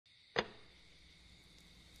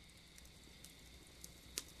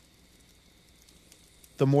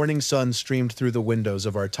The morning sun streamed through the windows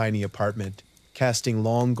of our tiny apartment, casting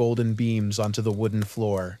long golden beams onto the wooden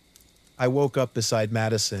floor. I woke up beside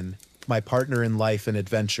Madison, my partner in life and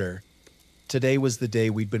adventure. Today was the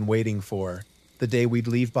day we'd been waiting for, the day we'd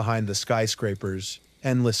leave behind the skyscrapers,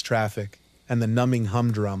 endless traffic, and the numbing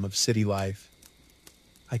humdrum of city life.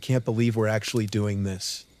 "I can't believe we're actually doing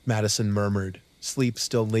this," Madison murmured, sleep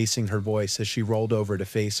still lacing her voice as she rolled over to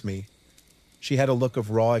face me. She had a look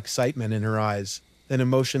of raw excitement in her eyes, an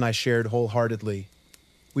emotion I shared wholeheartedly.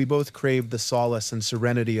 We both craved the solace and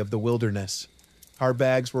serenity of the wilderness. Our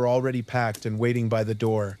bags were already packed and waiting by the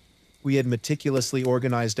door. We had meticulously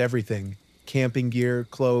organized everything: camping gear,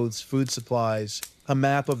 clothes, food supplies, a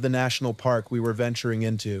map of the national park we were venturing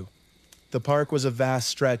into. The park was a vast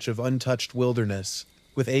stretch of untouched wilderness,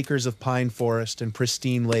 with acres of pine forest and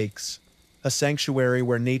pristine lakes, a sanctuary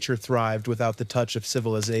where nature thrived without the touch of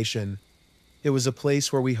civilization. It was a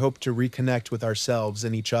place where we hoped to reconnect with ourselves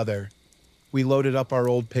and each other. We loaded up our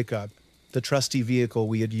old pickup, the trusty vehicle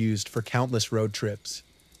we had used for countless road trips.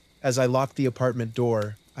 As I locked the apartment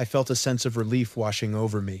door, I felt a sense of relief washing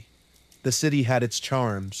over me. The city had its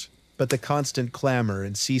charms, but the constant clamor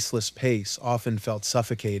and ceaseless pace often felt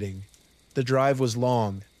suffocating. The drive was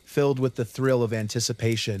long, filled with the thrill of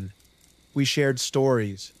anticipation. We shared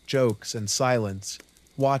stories, jokes, and silence,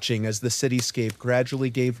 watching as the cityscape gradually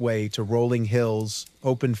gave way to rolling hills,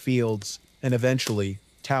 open fields, and eventually,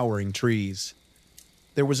 towering trees.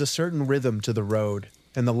 There was a certain rhythm to the road,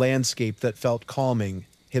 and the landscape that felt calming,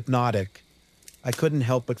 hypnotic. I couldn't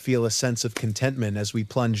help but feel a sense of contentment as we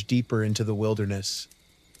plunged deeper into the wilderness.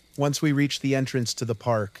 Once we reached the entrance to the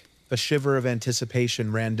park, a shiver of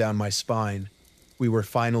anticipation ran down my spine. We were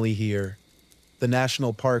finally here. The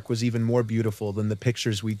national park was even more beautiful than the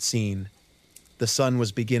pictures we'd seen. The sun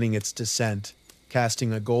was beginning its descent,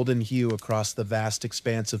 casting a golden hue across the vast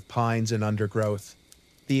expanse of pines and undergrowth.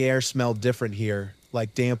 The air smelled different here,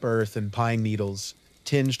 like damp earth and pine needles,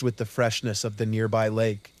 tinged with the freshness of the nearby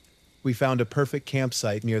lake. We found a perfect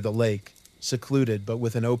campsite near the lake, secluded but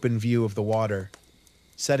with an open view of the water.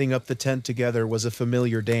 Setting up the tent together was a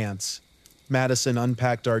familiar dance. Madison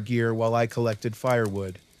unpacked our gear while I collected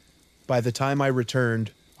firewood. By the time I returned,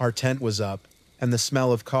 our tent was up, and the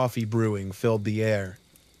smell of coffee brewing filled the air.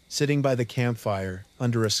 Sitting by the campfire,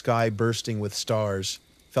 under a sky bursting with stars,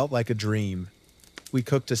 felt like a dream. We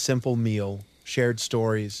cooked a simple meal, shared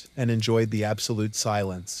stories, and enjoyed the absolute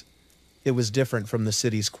silence. It was different from the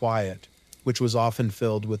city's quiet, which was often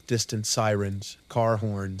filled with distant sirens, car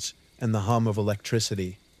horns, and the hum of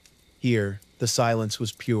electricity. Here, the silence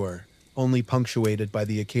was pure, only punctuated by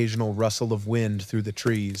the occasional rustle of wind through the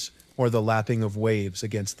trees or the lapping of waves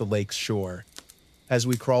against the lake's shore. As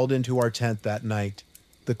we crawled into our tent that night,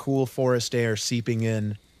 the cool forest air seeping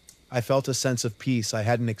in, I felt a sense of peace I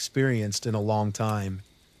hadn't experienced in a long time.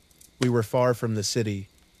 We were far from the city,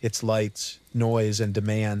 its lights, noise, and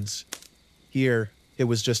demands. Here, it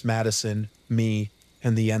was just Madison, me,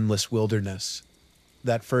 and the endless wilderness.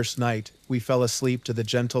 That first night, we fell asleep to the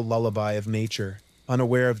gentle lullaby of nature,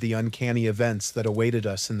 unaware of the uncanny events that awaited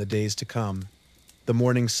us in the days to come. The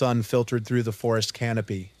morning sun filtered through the forest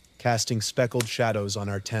canopy, casting speckled shadows on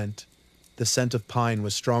our tent. The scent of pine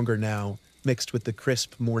was stronger now, mixed with the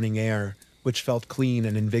crisp morning air, which felt clean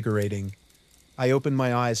and invigorating. I opened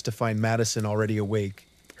my eyes to find Madison already awake,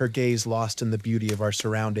 her gaze lost in the beauty of our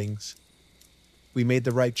surroundings. "We made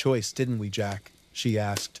the right choice, didn't we, Jack?" she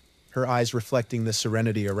asked, her eyes reflecting the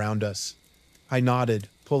serenity around us. I nodded,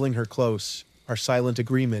 pulling her close, our silent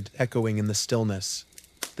agreement echoing in the stillness.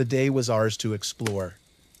 The day was ours to explore.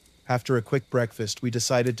 After a quick breakfast, we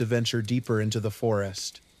decided to venture deeper into the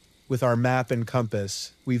forest. With our map and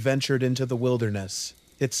compass, we ventured into the wilderness,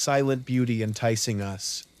 its silent beauty enticing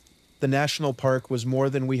us. The national park was more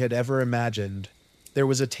than we had ever imagined. There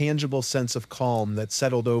was a tangible sense of calm that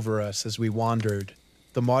settled over us as we wandered,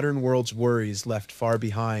 the modern world's worries left far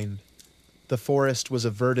behind. The forest was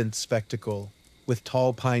a verdant spectacle, with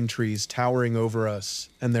tall pine trees towering over us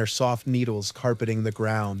and their soft needles carpeting the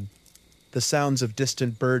ground. The sounds of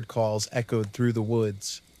distant bird calls echoed through the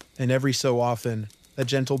woods, and every so often, a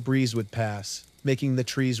gentle breeze would pass, making the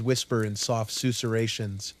trees whisper in soft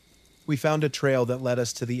susurrations. We found a trail that led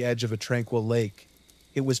us to the edge of a tranquil lake.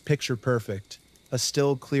 It was picture perfect, a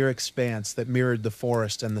still, clear expanse that mirrored the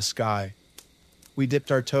forest and the sky. We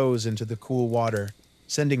dipped our toes into the cool water,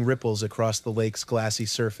 sending ripples across the lake's glassy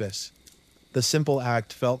surface. The simple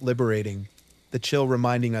act felt liberating, the chill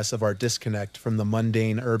reminding us of our disconnect from the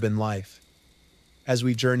mundane urban life. As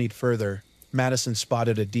we journeyed further, Madison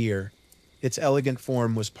spotted a deer. Its elegant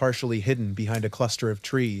form was partially hidden behind a cluster of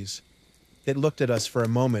trees. It looked at us for a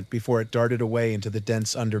moment before it darted away into the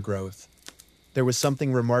dense undergrowth. There was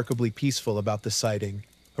something remarkably peaceful about the sighting,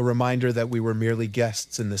 a reminder that we were merely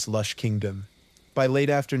guests in this lush kingdom. By late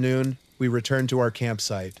afternoon, we returned to our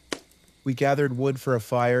campsite. We gathered wood for a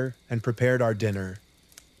fire and prepared our dinner.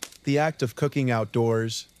 The act of cooking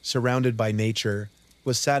outdoors, surrounded by nature,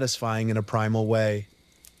 was satisfying in a primal way.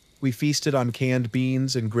 We feasted on canned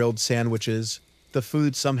beans and grilled sandwiches, the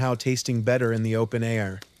food somehow tasting better in the open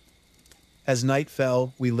air. As night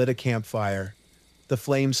fell, we lit a campfire. The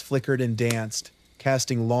flames flickered and danced,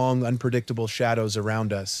 casting long, unpredictable shadows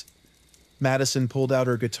around us. Madison pulled out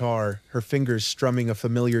her guitar, her fingers strumming a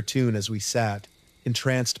familiar tune as we sat,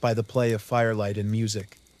 entranced by the play of firelight and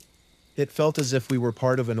music. It felt as if we were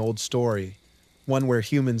part of an old story, one where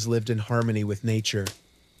humans lived in harmony with nature.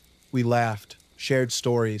 We laughed, shared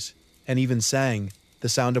stories, and even sang, the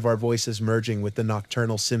sound of our voices merging with the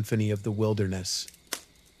nocturnal symphony of the wilderness.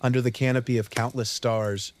 Under the canopy of countless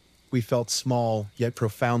stars, we felt small yet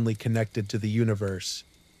profoundly connected to the universe.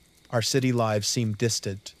 Our city lives seemed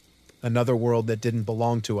distant, another world that didn't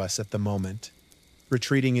belong to us at the moment.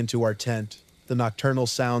 Retreating into our tent, the nocturnal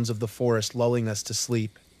sounds of the forest lulling us to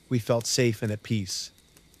sleep, we felt safe and at peace.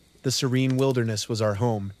 The serene wilderness was our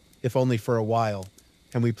home, if only for a while,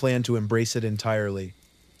 and we planned to embrace it entirely.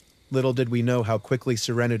 Little did we know how quickly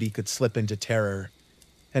serenity could slip into terror,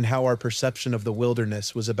 and how our perception of the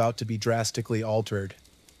wilderness was about to be drastically altered.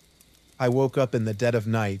 I woke up in the dead of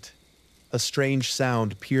night, a strange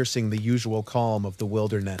sound piercing the usual calm of the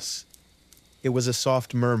wilderness. It was a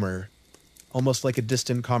soft murmur, almost like a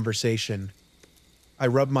distant conversation. I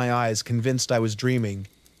rubbed my eyes, convinced I was dreaming,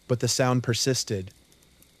 but the sound persisted.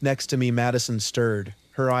 Next to me, Madison stirred,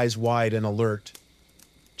 her eyes wide and alert.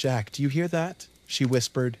 "Jack, do you hear that?" she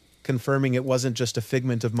whispered, confirming it wasn't just a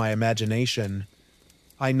figment of my imagination.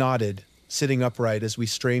 I nodded, sitting upright as we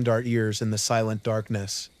strained our ears in the silent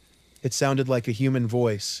darkness. It sounded like a human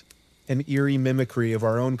voice, an eerie mimicry of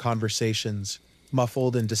our own conversations,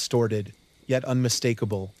 muffled and distorted, yet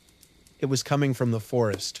unmistakable. It was coming from the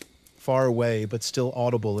forest, far away but still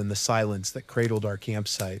audible in the silence that cradled our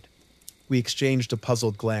campsite. We exchanged a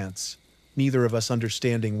puzzled glance, neither of us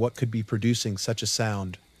understanding what could be producing such a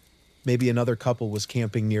sound. Maybe another couple was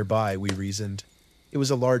camping nearby, we reasoned. It was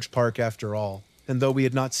a large park after all, and though we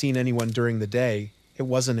had not seen anyone during the day, it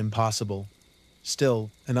wasn't impossible. Still,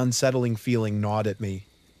 an unsettling feeling gnawed at me.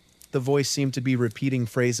 The voice seemed to be repeating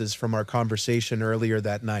phrases from our conversation earlier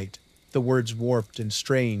that night, the words warped and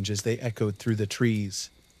strange as they echoed through the trees.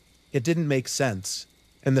 It didn't make sense,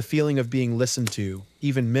 and the feeling of being listened to,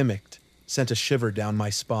 even mimicked, sent a shiver down my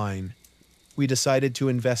spine. We decided to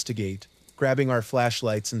investigate, grabbing our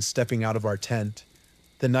flashlights and stepping out of our tent.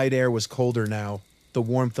 The night air was colder now, the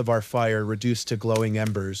warmth of our fire reduced to glowing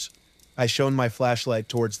embers. I shone my flashlight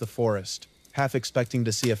towards the forest, half expecting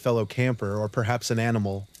to see a fellow camper or perhaps an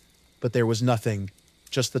animal. But there was nothing,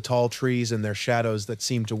 just the tall trees and their shadows that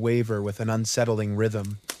seemed to waver with an unsettling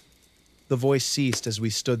rhythm. The voice ceased as we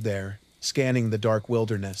stood there, scanning the dark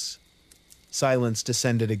wilderness. Silence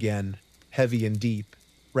descended again, heavy and deep,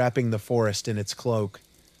 wrapping the forest in its cloak.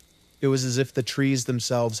 It was as if the trees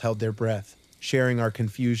themselves held their breath, sharing our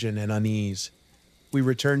confusion and unease. We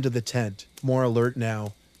returned to the tent, more alert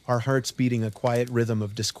now, our hearts beating a quiet rhythm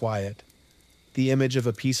of disquiet. The image of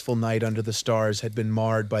a peaceful night under the stars had been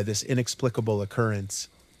marred by this inexplicable occurrence.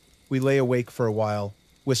 We lay awake for a while,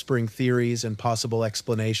 whispering theories and possible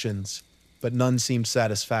explanations, but none seemed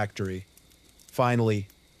satisfactory. Finally,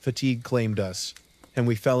 fatigue claimed us, and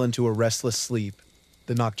we fell into a restless sleep,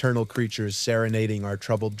 the nocturnal creatures serenading our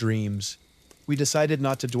troubled dreams. We decided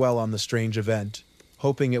not to dwell on the strange event,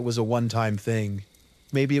 hoping it was a one-time thing.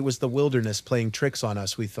 Maybe it was the wilderness playing tricks on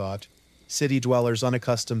us, we thought, city dwellers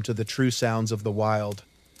unaccustomed to the true sounds of the wild.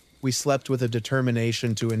 We slept with a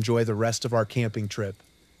determination to enjoy the rest of our camping trip.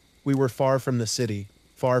 We were far from the city,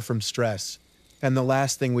 far from stress, and the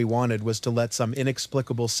last thing we wanted was to let some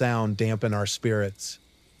inexplicable sound dampen our spirits.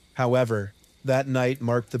 However, that night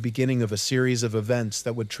marked the beginning of a series of events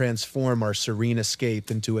that would transform our serene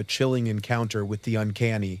escape into a chilling encounter with the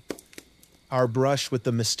uncanny. Our brush with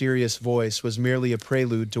the mysterious voice was merely a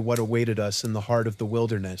prelude to what awaited us in the heart of the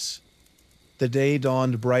wilderness. The day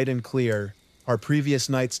dawned bright and clear, our previous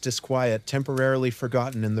night's disquiet temporarily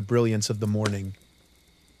forgotten in the brilliance of the morning.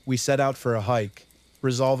 We set out for a hike,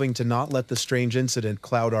 resolving to not let the strange incident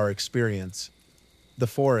cloud our experience. The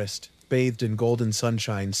forest, bathed in golden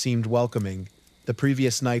sunshine, seemed welcoming, the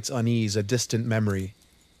previous night's unease a distant memory.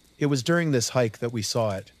 It was during this hike that we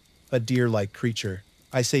saw it, a deer-like creature.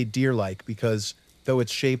 I say deer-like because, though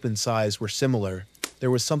its shape and size were similar,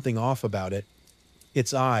 there was something off about it.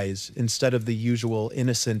 Its eyes, instead of the usual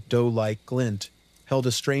innocent doe-like glint, held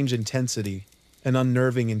a strange intensity, an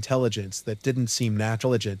unnerving intelligence that didn't seem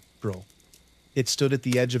natural. It stood at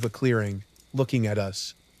the edge of a clearing, looking at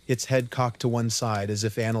us, its head cocked to one side as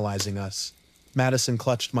if analyzing us. Madison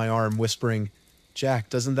clutched my arm, whispering, "Jack,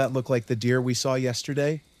 doesn't that look like the deer we saw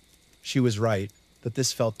yesterday?" She was right, but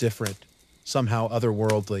this felt different, somehow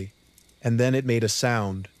otherworldly. And then it made a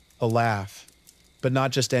sound, a laugh. But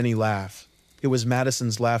not just any laugh. It was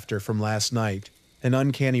Madison's laughter from last night, an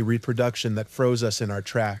uncanny reproduction that froze us in our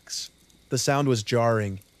tracks. The sound was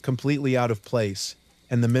jarring, completely out of place,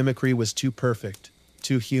 and the mimicry was too perfect,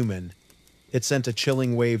 too human. It sent a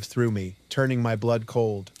chilling wave through me, turning my blood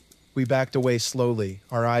cold. We backed away slowly,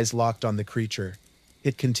 our eyes locked on the creature.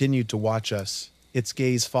 It continued to watch us, its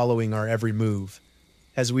gaze following our every move.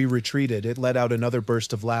 As we retreated, it let out another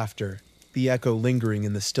burst of laughter, the echo lingering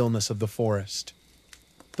in the stillness of the forest.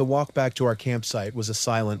 The walk back to our campsite was a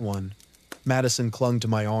silent one. Madison clung to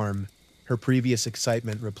my arm, her previous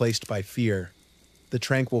excitement replaced by fear. The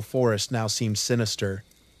tranquil forest now seemed sinister,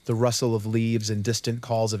 the rustle of leaves and distant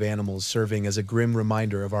calls of animals serving as a grim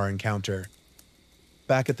reminder of our encounter.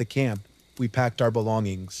 Back at the camp, we packed our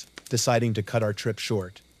belongings, deciding to cut our trip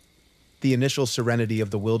short. The initial serenity of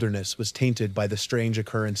the wilderness was tainted by the strange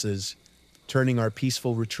occurrences, turning our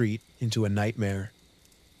peaceful retreat into a nightmare.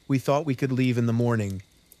 We thought we could leave in the morning,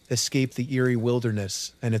 escape the eerie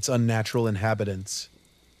wilderness and its unnatural inhabitants.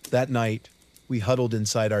 That night, we huddled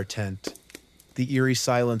inside our tent, the eerie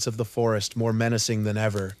silence of the forest more menacing than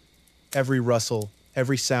ever. Every rustle,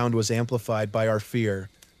 every sound was amplified by our fear,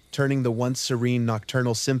 turning the once serene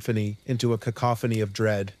nocturnal symphony into a cacophony of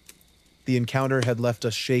dread. The encounter had left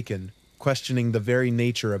us shaken, questioning the very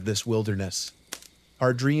nature of this wilderness.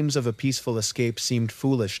 Our dreams of a peaceful escape seemed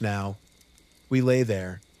foolish now. We lay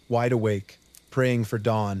there, wide awake, praying for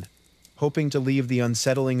dawn, hoping to leave the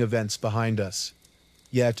unsettling events behind us.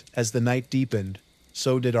 Yet, as the night deepened,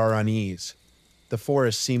 so did our unease. The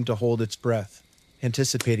forest seemed to hold its breath,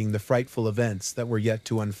 anticipating the frightful events that were yet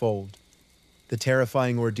to unfold. The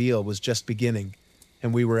terrifying ordeal was just beginning,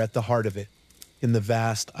 and we were at the heart of it, in the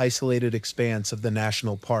vast, isolated expanse of the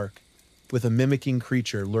national park, with a mimicking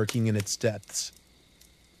creature lurking in its depths.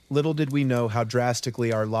 Little did we know how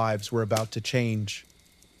drastically our lives were about to change.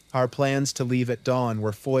 Our plans to leave at dawn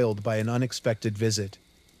were foiled by an unexpected visit.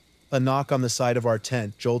 A knock on the side of our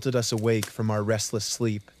tent jolted us awake from our restless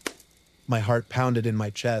sleep. My heart pounded in my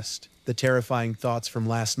chest, the terrifying thoughts from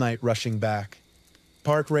last night rushing back.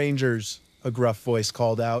 "Park rangers," a gruff voice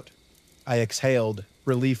called out. I exhaled,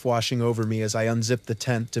 relief washing over me as I unzipped the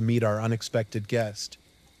tent to meet our unexpected guest.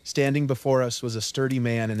 Standing before us was a sturdy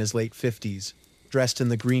man in his late 50s, dressed in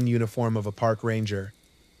the green uniform of a park ranger.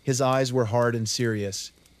 His eyes were hard and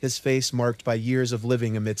serious, his face marked by years of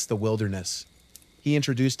living amidst the wilderness. He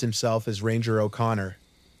introduced himself as Ranger O'Connor.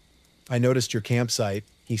 "I noticed your campsite,"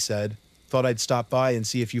 he said. "Thought I'd stop by and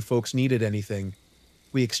see if you folks needed anything."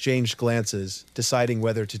 We exchanged glances, deciding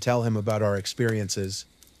whether to tell him about our experiences.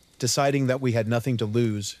 Deciding that we had nothing to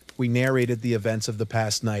lose, we narrated the events of the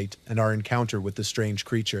past night and our encounter with the strange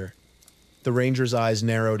creature. The ranger's eyes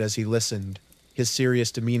narrowed as he listened, his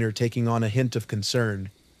serious demeanor taking on a hint of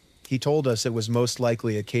concern. He told us it was most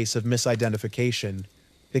likely a case of misidentification,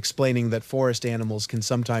 explaining that forest animals can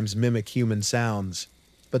sometimes mimic human sounds,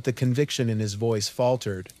 but the conviction in his voice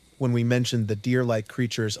faltered when we mentioned the deer-like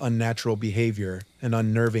creature's unnatural behavior and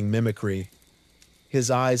unnerving mimicry.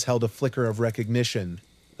 His eyes held a flicker of recognition,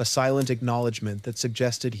 a silent acknowledgement that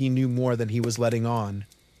suggested he knew more than he was letting on.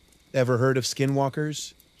 "Ever heard of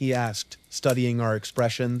skinwalkers?" he asked, studying our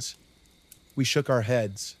expressions. We shook our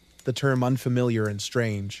heads, the term unfamiliar and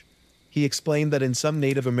strange. He explained that in some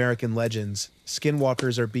Native American legends,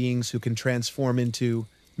 skinwalkers are beings who can transform into,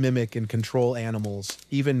 mimic and control animals,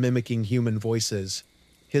 even mimicking human voices.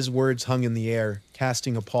 His words hung in the air,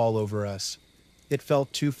 casting a pall over us. It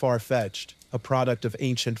felt too far-fetched, a product of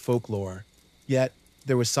ancient folklore. Yet,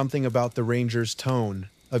 there was something about the ranger's tone,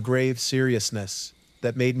 a grave seriousness,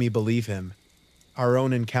 that made me believe him. Our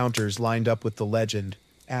own encounters lined up with the legend,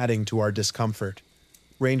 adding to our discomfort.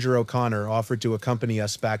 Ranger O'Connor offered to accompany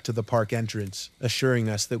us back to the park entrance, assuring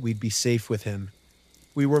us that we'd be safe with him.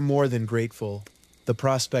 We were more than grateful, the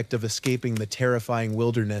prospect of escaping the terrifying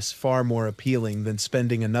wilderness far more appealing than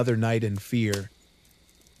spending another night in fear.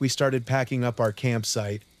 We started packing up our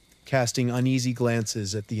campsite, casting uneasy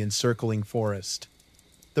glances at the encircling forest.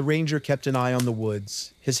 The ranger kept an eye on the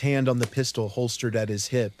woods, his hand on the pistol holstered at his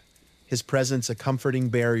hip, his presence a comforting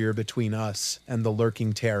barrier between us and the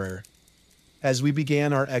lurking terror. As we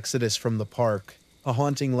began our exodus from the park, a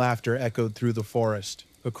haunting laughter echoed through the forest,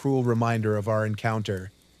 a cruel reminder of our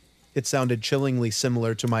encounter. It sounded chillingly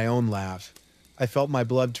similar to my own laugh. I felt my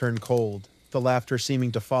blood turn cold, the laughter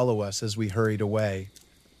seeming to follow us as we hurried away.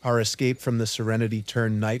 Our escape from the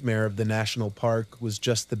serenity-turned nightmare of the national park was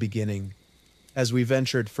just the beginning. As we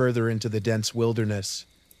ventured further into the dense wilderness,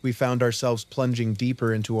 we found ourselves plunging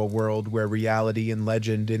deeper into a world where reality and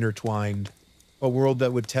legend intertwined. A world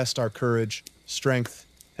that would test our courage, strength,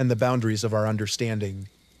 and the boundaries of our understanding.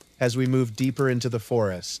 As we moved deeper into the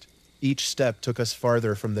forest, each step took us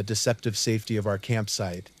farther from the deceptive safety of our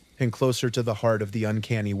campsite and closer to the heart of the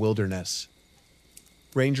uncanny wilderness.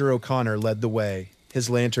 Ranger O'Connor led the way, his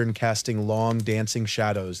lantern casting long, dancing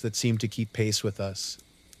shadows that seemed to keep pace with us.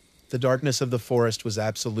 The darkness of the forest was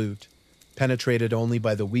absolute, penetrated only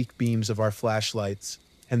by the weak beams of our flashlights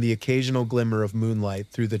and the occasional glimmer of moonlight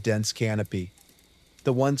through the dense canopy.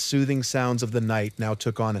 The once soothing sounds of the night now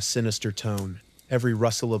took on a sinister tone, every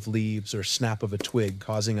rustle of leaves or snap of a twig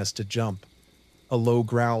causing us to jump. A low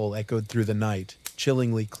growl echoed through the night,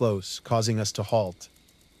 chillingly close, causing us to halt.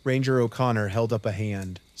 Ranger O'Connor held up a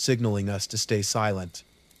hand, signaling us to stay silent.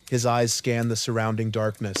 His eyes scanned the surrounding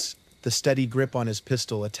darkness, the steady grip on his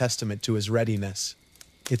pistol a testament to his readiness.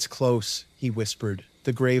 "It's close," he whispered,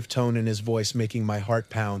 the grave tone in his voice making my heart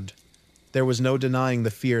pound. There was no denying the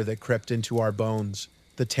fear that crept into our bones,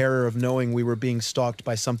 the terror of knowing we were being stalked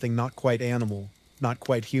by something not quite animal, not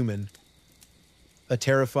quite human. A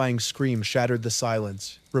terrifying scream shattered the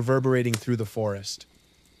silence, reverberating through the forest.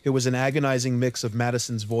 It was an agonizing mix of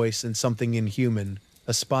Madison's voice and something inhuman,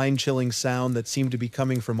 a spine-chilling sound that seemed to be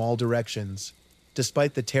coming from all directions.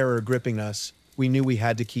 Despite the terror gripping us, we knew we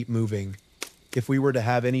had to keep moving. If we were to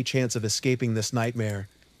have any chance of escaping this nightmare,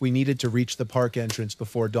 we needed to reach the park entrance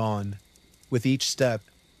before dawn. With each step,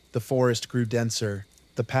 the forest grew denser,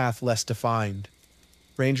 the path less defined.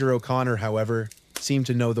 Ranger O'Connor, however, seemed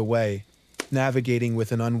to know the way, navigating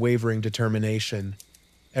with an unwavering determination.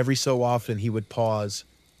 Every so often he would pause,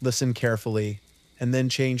 listen carefully, and then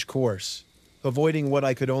change course, avoiding what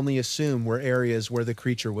I could only assume were areas where the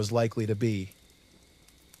creature was likely to be.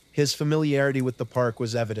 His familiarity with the park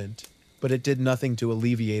was evident, but it did nothing to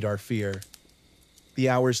alleviate our fear. The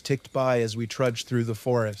hours ticked by as we trudged through the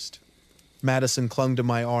forest. Madison clung to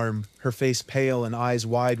my arm, her face pale and eyes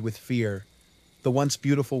wide with fear. The once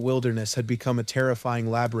beautiful wilderness had become a terrifying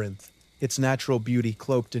labyrinth, its natural beauty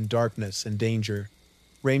cloaked in darkness and danger.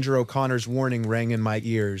 Ranger O'Connor's warning rang in my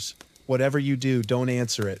ears. "Whatever you do, don't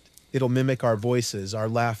answer it. It'll mimic our voices, our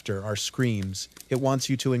laughter, our screams. It wants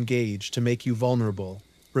you to engage, to make you vulnerable.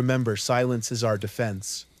 Remember, silence is our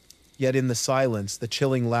defense." Yet in the silence, the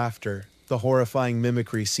chilling laughter, the horrifying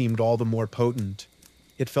mimicry seemed all the more potent.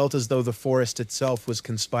 It felt as though the forest itself was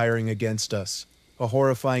conspiring against us, a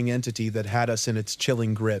horrifying entity that had us in its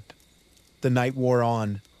chilling grip. The night wore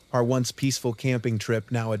on, our once peaceful camping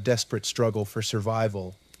trip now a desperate struggle for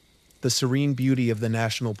survival. The serene beauty of the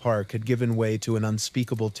national park had given way to an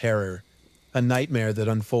unspeakable terror, a nightmare that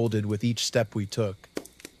unfolded with each step we took.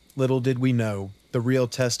 Little did we know, the real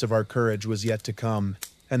test of our courage was yet to come,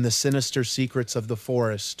 and the sinister secrets of the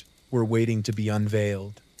forest were waiting to be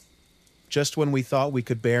unveiled. Just when we thought we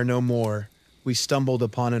could bear no more, we stumbled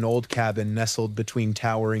upon an old cabin nestled between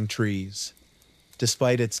towering trees.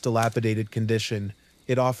 Despite its dilapidated condition,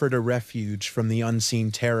 it offered a refuge from the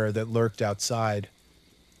unseen terror that lurked outside.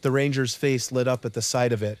 The ranger's face lit up at the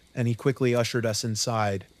sight of it, and he quickly ushered us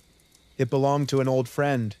inside. "It belonged to an old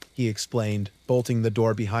friend," he explained, bolting the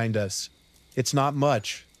door behind us. "It's not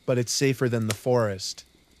much, but it's safer than the forest."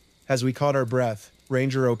 As we caught our breath,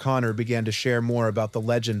 Ranger O'Connor began to share more about the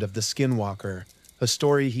legend of the Skinwalker, a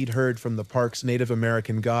story he'd heard from the park's Native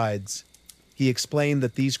American guides. He explained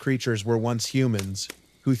that these creatures were once humans,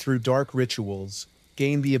 who through dark rituals,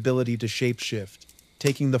 gained the ability to shapeshift,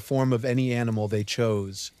 taking the form of any animal they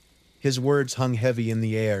chose. His words hung heavy in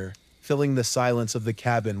the air, filling the silence of the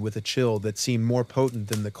cabin with a chill that seemed more potent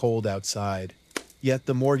than the cold outside. Yet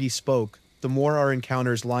the more he spoke, the more our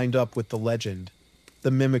encounters lined up with the legend.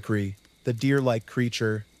 The mimicry, the deer-like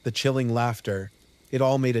creature, the chilling laughter, it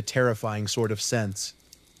all made a terrifying sort of sense.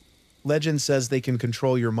 "Legend says they can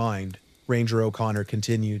control your mind," Ranger O'Connor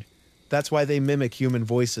continued. "That's why they mimic human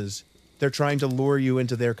voices. They're trying to lure you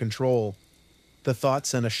into their control." The thought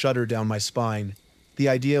sent a shudder down my spine. The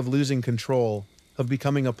idea of losing control, of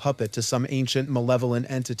becoming a puppet to some ancient malevolent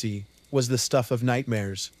entity, was the stuff of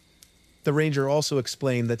nightmares. The ranger also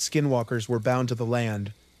explained that skinwalkers were bound to the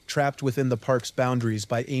land, trapped within the park's boundaries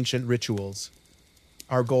by ancient rituals.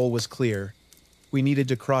 Our goal was clear. We needed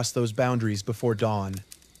to cross those boundaries before dawn.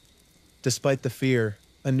 Despite the fear,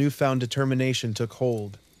 a newfound determination took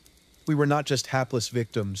hold. We were not just hapless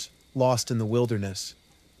victims, lost in the wilderness.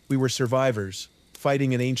 We were survivors,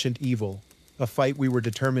 fighting an ancient evil, a fight we were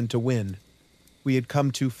determined to win. We had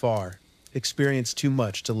come too far. experienced too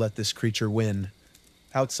much to let this creature win.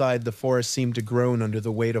 Outside, the forest seemed to groan under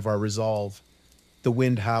the weight of our resolve. The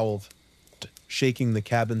wind howled, shaking the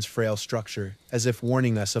cabin's frail structure, as if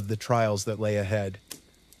warning us of the trials that lay ahead.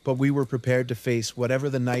 But we were prepared to face whatever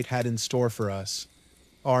the night had in store for us,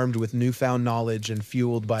 armed with newfound knowledge and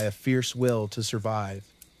fueled by a fierce will to survive.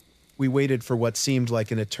 We waited for what seemed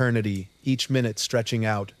like an eternity, each minute stretching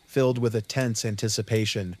out, filled with a tense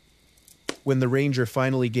anticipation. When the ranger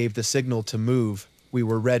finally gave the signal to move, we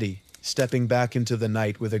were ready, stepping back into the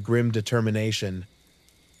night with a grim determination.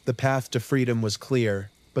 The path to freedom was clear,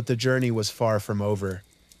 but the journey was far from over.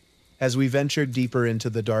 As we ventured deeper into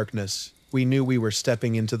the darkness, we knew we were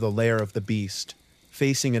stepping into the lair of the beast,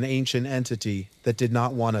 facing an ancient entity that did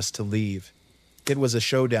not want us to leave. It was a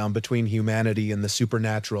showdown between humanity and the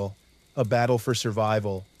supernatural, a battle for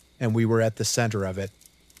survival, and we were at the center of it.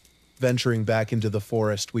 Venturing back into the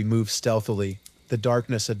forest, we moved stealthily, the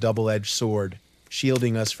darkness a double-edged sword,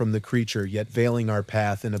 shielding us from the creature yet veiling our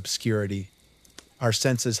path in obscurity. Our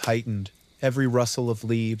senses heightened. Every rustle of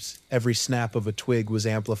leaves, every snap of a twig was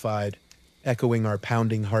amplified, echoing our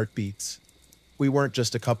pounding heartbeats. We weren't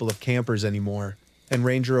just a couple of campers anymore, and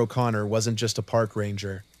Ranger O'Connor wasn't just a park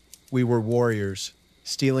ranger. We were warriors,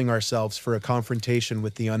 steeling ourselves for a confrontation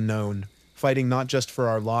with the unknown, fighting not just for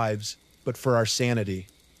our lives, but for our sanity.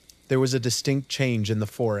 There was a distinct change in the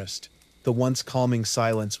forest. The once calming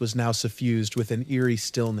silence was now suffused with an eerie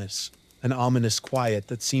stillness, an ominous quiet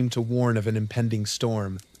that seemed to warn of an impending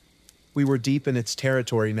storm. We were deep in its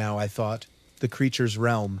territory now, I thought, the creature's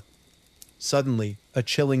realm. Suddenly, a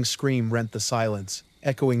chilling scream rent the silence,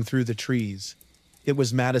 echoing through the trees. It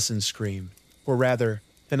was Madison's scream, or rather,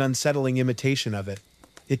 an unsettling imitation of it.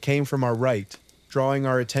 It came from our right, drawing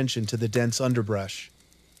our attention to the dense underbrush.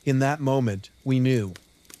 In that moment, we knew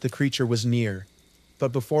the creature was near.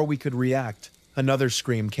 But before we could react, another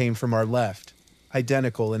scream came from our left,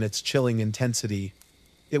 identical in its chilling intensity.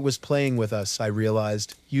 It was playing with us, I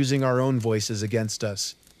realized, using our own voices against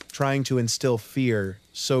us, trying to instill fear,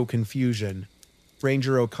 sow confusion.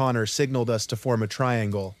 Ranger O'Connor signaled us to form a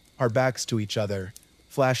triangle, our backs to each other,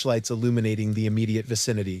 flashlights illuminating the immediate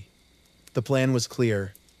vicinity. The plan was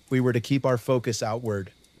clear. We were to keep our focus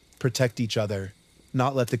outward, protect each other,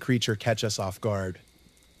 not let the creature catch us off guard.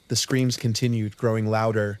 The screams continued, growing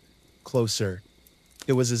louder, closer.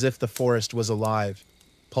 It was as if the forest was alive,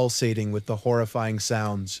 pulsating with the horrifying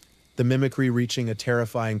sounds, the mimicry reaching a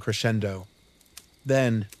terrifying crescendo.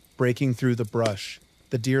 Then, breaking through the brush,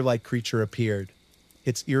 the deer-like creature appeared,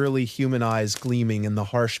 its eerily human eyes gleaming in the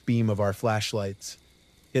harsh beam of our flashlights.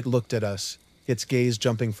 It looked at us, its gaze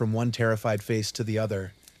jumping from one terrified face to the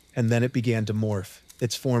other, and then it began to morph,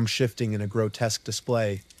 its form shifting in a grotesque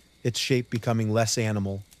display, its shape becoming less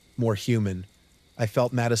animal, more human. I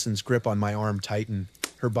felt Madison's grip on my arm tighten,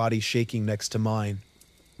 her body shaking next to mine.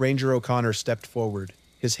 Ranger O'Connor stepped forward,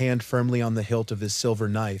 his hand firmly on the hilt of his silver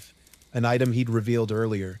knife, an item he'd revealed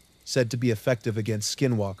earlier, said to be effective against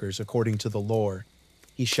skinwalkers according to the lore.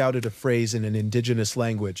 He shouted a phrase in an indigenous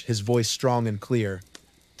language, his voice strong and clear.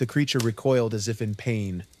 The creature recoiled as if in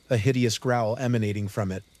pain, a hideous growl emanating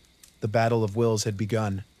from it. The battle of wills had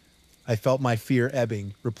begun. I felt my fear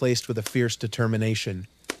ebbing, replaced with a fierce determination.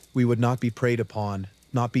 We would not be preyed upon,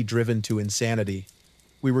 not be driven to insanity.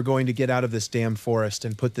 We were going to get out of this damn forest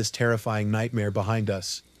and put this terrifying nightmare behind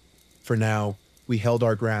us. For now, we held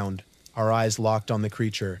our ground, our eyes locked on the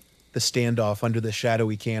creature, the standoff under the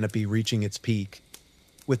shadowy canopy reaching its peak.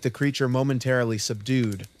 With the creature momentarily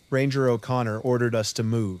subdued, Ranger O'Connor ordered us to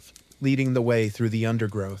move, leading the way through the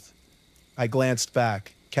undergrowth. I glanced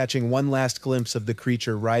back, catching one last glimpse of the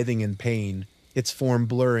creature writhing in pain, its form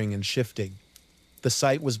blurring and shifting. The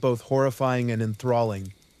sight was both horrifying and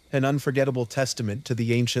enthralling, an unforgettable testament to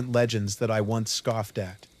the ancient legends that I once scoffed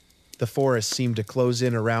at. The forest seemed to close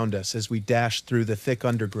in around us as we dashed through the thick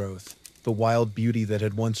undergrowth, the wild beauty that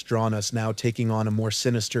had once drawn us now taking on a more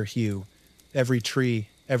sinister hue. Every tree,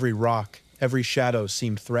 every rock, every shadow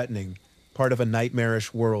seemed threatening, part of a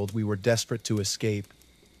nightmarish world we were desperate to escape.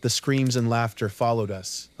 The screams and laughter followed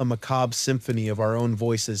us, a macabre symphony of our own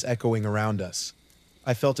voices echoing around us.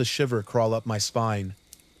 I felt a shiver crawl up my spine.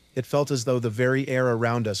 It felt as though the very air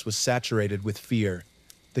around us was saturated with fear,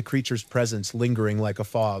 the creature's presence lingering like a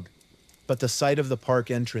fog. But the sight of the park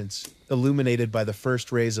entrance, illuminated by the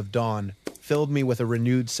first rays of dawn, filled me with a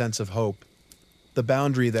renewed sense of hope. The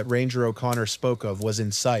boundary that Ranger O'Connor spoke of was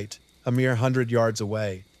in sight, a mere 100 yards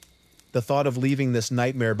away. The thought of leaving this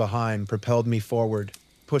nightmare behind propelled me forward,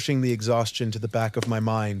 pushing the exhaustion to the back of my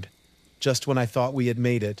mind. Just when I thought we had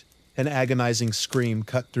made it, an agonizing scream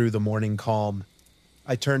cut through the morning calm.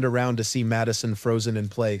 I turned around to see Madison frozen in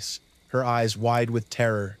place, her eyes wide with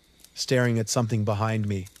terror. staring at something behind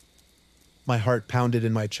me. My heart pounded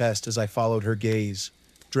in my chest as I followed her gaze,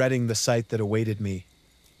 dreading the sight that awaited me.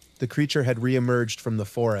 The creature had re-emerged from the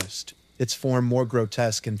forest, its form more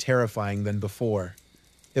grotesque and terrifying than before.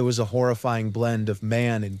 It was a horrifying blend of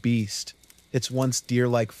man and beast, its once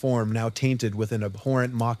deer-like form now tainted with an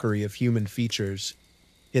abhorrent mockery of human features.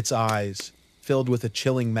 Its eyes, filled with a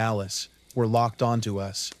chilling malice, were locked onto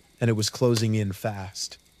us, and it was closing in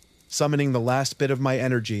fast. Summoning the last bit of my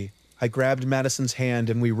energy, I grabbed Madison's hand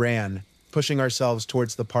and we ran, pushing ourselves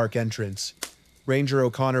towards the park entrance. Ranger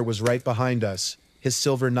O'Connor was right behind us, his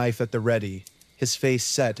silver knife at the ready, his face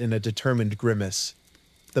set in a determined grimace.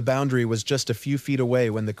 The boundary was just a few feet away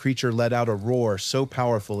when the creature let out a roar so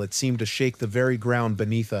powerful it seemed to shake the very ground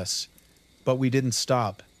beneath us. But we didn't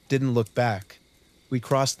stop, didn't look back. We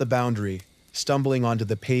crossed the boundary, stumbling onto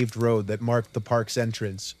the paved road that marked the park's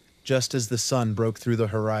entrance, just as the sun broke through the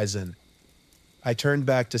horizon. I turned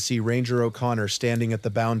back to see Ranger O'Connor standing at the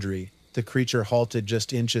boundary, the creature halted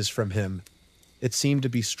just inches from him. It seemed to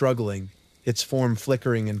be struggling, its form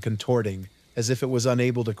flickering and contorting, as if it was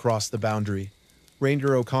unable to cross the boundary.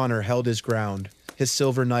 Ranger O'Connor held his ground, his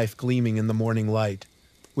silver knife gleaming in the morning light.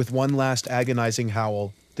 With one last agonizing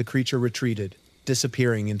howl, the creature retreated,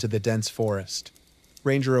 disappearing into the dense forest.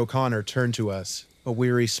 Ranger O'Connor turned to us, a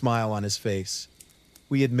weary smile on his face.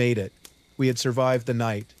 We had made it. We had survived the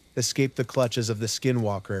night, escaped the clutches of the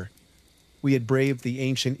skinwalker. We had braved the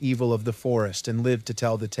ancient evil of the forest and lived to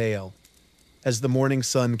tell the tale. As the morning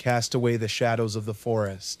sun cast away the shadows of the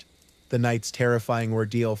forest, the night's terrifying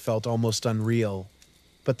ordeal felt almost unreal.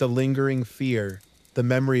 But the lingering fear, the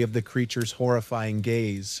memory of the creature's horrifying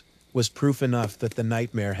gaze, was proof enough that the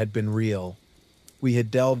nightmare had been real. We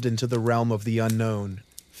had delved into the realm of the unknown,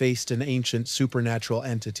 faced an ancient supernatural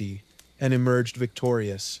entity, and emerged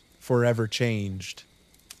victorious, forever changed.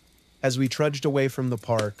 As we trudged away from the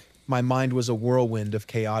park, my mind was a whirlwind of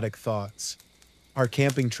chaotic thoughts. Our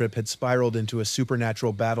camping trip had spiraled into a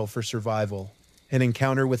supernatural battle for survival, an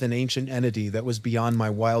encounter with an ancient entity that was beyond my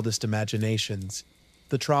wildest imaginations.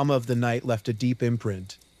 The trauma of the night left a deep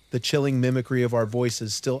imprint. The chilling mimicry of our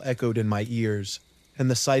voices still echoed in my ears,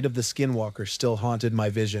 and the sight of the skinwalker still haunted my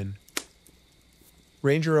vision.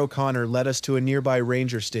 Ranger O'Connor led us to a nearby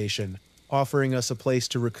ranger station, offering us a place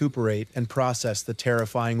to recuperate and process the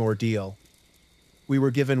terrifying ordeal. We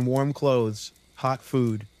were given warm clothes, hot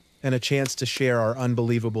food, and a chance to share our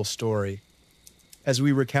unbelievable story. As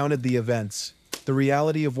we recounted the events, the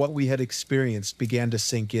reality of what we had experienced began to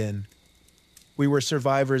sink in. We were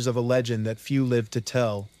survivors of a legend that few lived to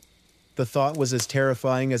tell. The thought was as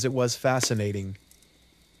terrifying as it was fascinating.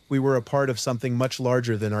 We were a part of something much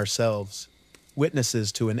larger than ourselves,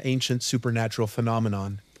 witnesses to an ancient supernatural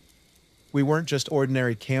phenomenon. We weren't just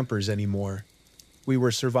ordinary campers anymore. We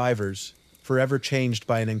were survivors, forever changed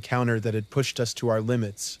by an encounter that had pushed us to our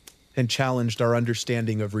limits and challenged our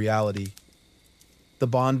understanding of reality. The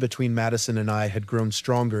bond between Madison and I had grown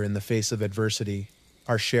stronger in the face of adversity,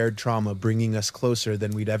 our shared trauma bringing us closer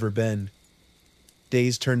than we'd ever been.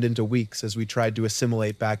 Days turned into weeks as we tried to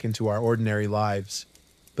assimilate back into our ordinary lives,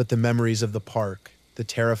 but the memories of the park, the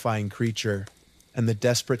terrifying creature, and the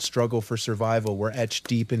desperate struggle for survival were etched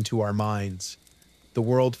deep into our minds. The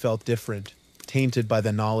world felt different, tainted by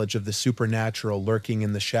the knowledge of the supernatural lurking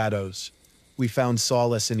in the shadows. We found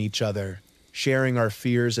solace in each other, sharing our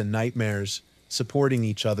fears and nightmares, supporting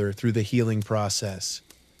each other through the healing process.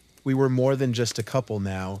 We were more than just a couple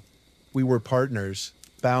now. We were partners,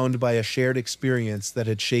 bound by a shared experience that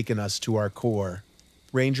had shaken us to our core.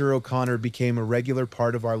 Ranger O'Connor became a regular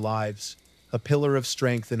part of our lives, a pillar of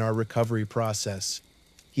strength in our recovery process.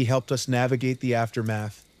 He helped us navigate the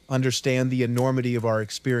aftermath, understand the enormity of our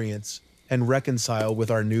experience, and reconcile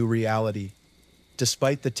with our new reality.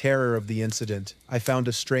 Despite the terror of the incident, I found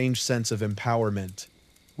a strange sense of empowerment.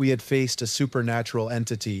 We had faced a supernatural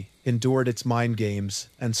entity, endured its mind games,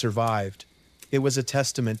 and survived. It was a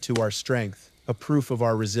testament to our strength, a proof of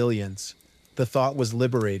our resilience. The thought was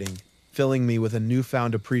liberating, filling me with a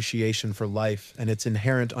newfound appreciation for life and its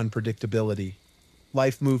inherent unpredictability.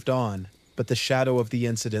 Life moved on, but the shadow of the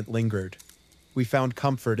incident lingered. We found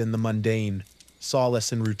comfort in the mundane,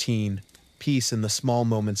 solace in routine, peace in the small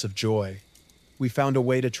moments of joy. We found a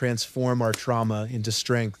way to transform our trauma into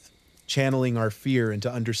strength, channeling our fear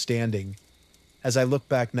into understanding. As I look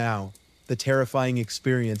back now, the terrifying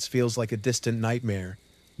experience feels like a distant nightmare,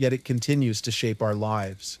 yet it continues to shape our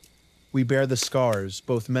lives. We bear the scars,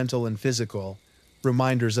 both mental and physical,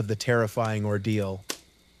 reminders of the terrifying ordeal.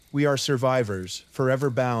 We are survivors, forever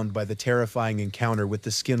bound by the terrifying encounter with the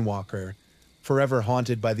skinwalker, forever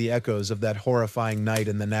haunted by the echoes of that horrifying night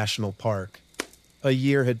in the national park. A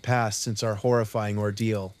year had passed since our horrifying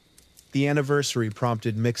ordeal, The anniversary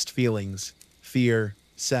prompted mixed feelings, fear,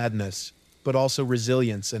 sadness, but also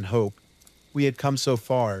resilience and hope. We had come so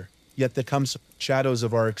far, yet the shadows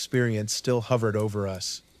of our experience still hovered over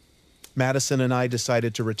us. Madison and I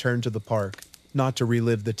decided to return to the park, not to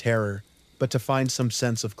relive the terror, but to find some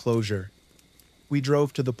sense of closure. We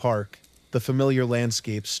drove to the park, the familiar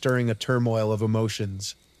landscape stirring a turmoil of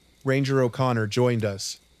emotions. Ranger O'Connor joined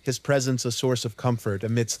us, his presence a source of comfort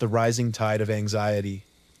amidst the rising tide of anxiety.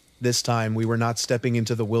 This time we were not stepping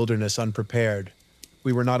into the wilderness unprepared.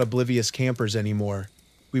 We were not oblivious campers anymore.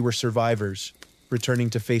 We were survivors, returning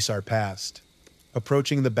to face our past.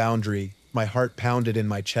 Approaching the boundary, my heart pounded in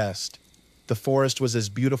my chest. The forest was as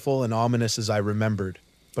beautiful and ominous as I remembered,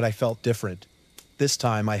 but I felt different. This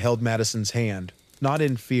time I held Madison's hand, not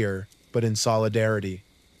in fear, but in solidarity.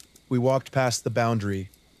 We walked past the boundary,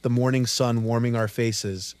 the morning sun warming our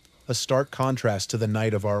faces, a stark contrast to the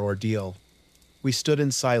night of our ordeal. We stood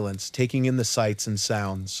in silence, taking in the sights and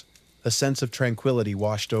sounds. A sense of tranquility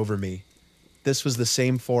washed over me. This was the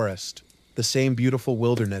same forest, the same beautiful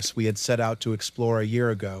wilderness we had set out to explore a year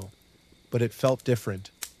ago. But it felt different.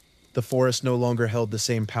 The forest no longer held the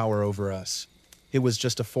same power over us. It was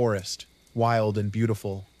just a forest, wild and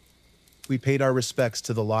beautiful. We paid our respects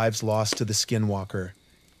to the lives lost to the skinwalker,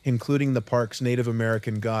 including the park's Native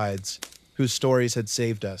American guides, whose stories had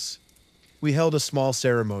saved us. We held a small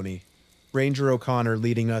ceremony, Ranger O'Connor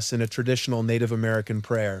leading us in a traditional Native American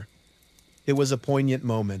prayer. It was a poignant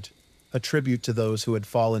moment, a tribute to those who had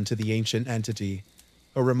fallen to the ancient entity,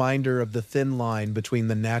 a reminder of the thin line between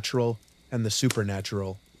the natural and the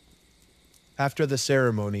supernatural. After the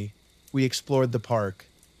ceremony, we explored the park,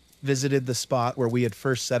 visited the spot where we had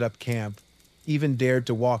first set up camp, even dared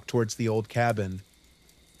to walk towards the old cabin.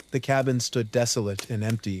 The cabin stood desolate and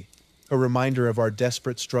empty, a reminder of our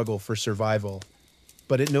desperate struggle for survival.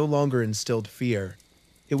 But it no longer instilled fear.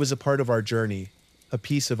 It was a part of our journey, a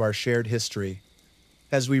piece of our shared history.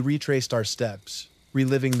 As we retraced our steps,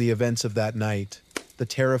 reliving the events of that night, the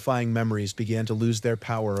terrifying memories began to lose their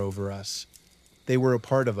power over us. They were a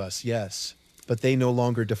part of us, yes, but they no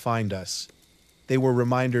longer defined us. They were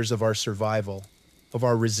reminders of our survival, of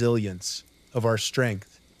our resilience, of our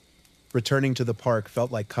strength. Returning to the park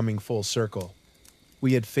felt like coming full circle.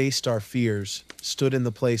 We had faced our fears, stood in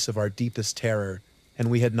the place of our deepest terror, and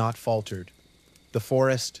we had not faltered. The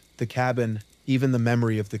forest, the cabin, even the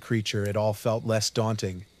memory of the creature, it all felt less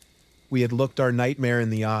daunting. We had looked our nightmare in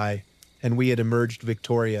the eye, and we had emerged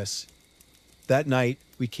victorious. That night,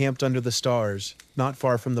 we camped under the stars, not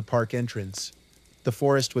far from the park entrance. The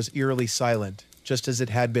forest was eerily silent, just as it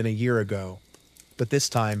had been a year ago. But this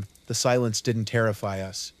time, the silence didn't terrify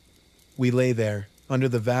us. We lay there, under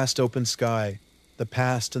the vast open sky, the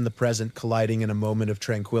past and the present colliding in a moment of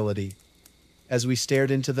tranquility. As we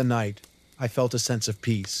stared into the night, I felt a sense of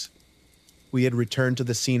peace. We had returned to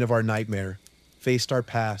the scene of our nightmare, faced our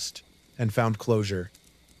past, and found closure.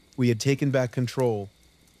 We had taken back control,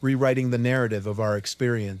 rewriting the narrative of our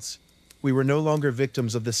experience. We were no longer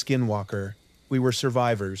victims of the skinwalker. We were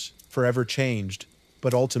survivors, forever changed,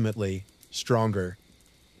 but ultimately, stronger.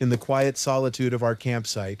 In the quiet solitude of our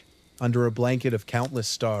campsite, under a blanket of countless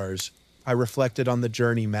stars, I reflected on the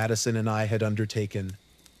journey Madison and I had undertaken.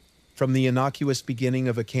 From the innocuous beginning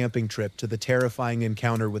of a camping trip to the terrifying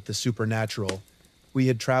encounter with the supernatural, we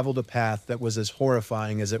had traveled a path that was as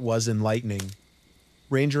horrifying as it was enlightening.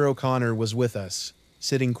 Ranger O'Connor was with us,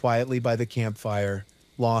 sitting quietly by the campfire,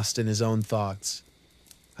 lost in his own thoughts.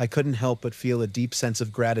 I couldn't help but feel a deep sense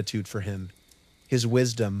of gratitude for him. His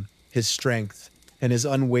wisdom, his strength, and his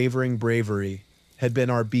unwavering bravery had been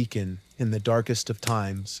our beacon in the darkest of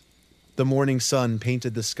times. The morning sun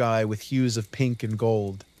painted the sky with hues of pink and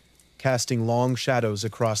gold, casting long shadows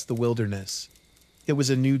across the wilderness. It was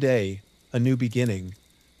a new day, a new beginning.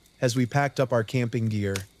 As we packed up our camping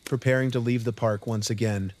gear, preparing to leave the park once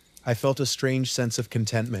again, I felt a strange sense of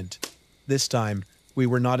contentment. This time, we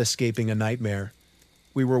were not escaping a nightmare.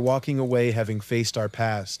 We were walking away having faced our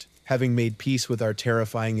past, having made peace with our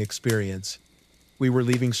terrifying experience. We were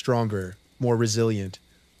leaving stronger, more resilient,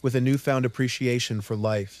 with a newfound appreciation for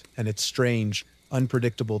life and its strange,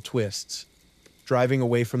 unpredictable twists. Driving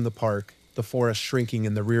away from the park, the forest shrinking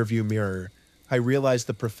in the rearview mirror, I realized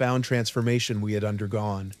the profound transformation we had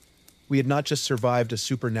undergone. We had not just survived a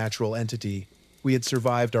supernatural entity, we had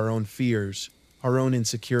survived our own fears, our own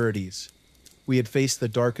insecurities. We had faced the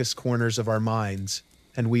darkest corners of our minds,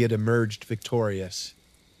 and we had emerged victorious.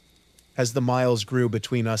 As the miles grew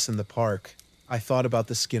between us and the park, I thought about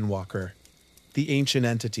the skinwalker. The ancient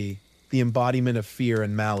entity, the embodiment of fear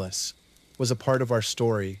and malice, was a part of our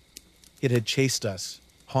story. It had chased us,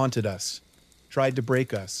 haunted us, tried to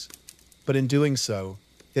break us. But in doing so,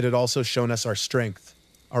 it had also shown us our strength,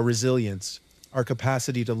 our resilience, our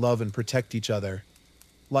capacity to love and protect each other.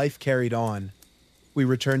 Life carried on. We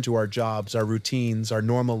returned to our jobs, our routines, our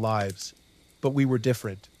normal lives. But we were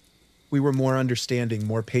different. We were more understanding,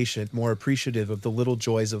 more patient, more appreciative of the little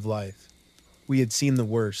joys of life. We had seen the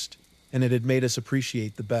worst, and it had made us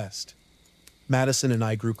appreciate the best. Madison and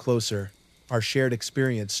I grew closer, our shared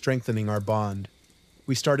experience strengthening our bond.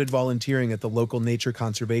 We started volunteering at the local nature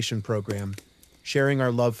conservation program, sharing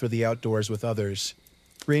our love for the outdoors with others.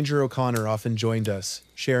 Ranger O'Connor often joined us,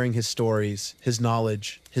 sharing his stories, his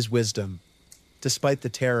knowledge, his wisdom. Despite the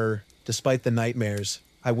terror, despite the nightmares,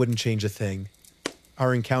 I wouldn't change a thing.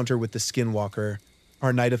 Our encounter with the skinwalker,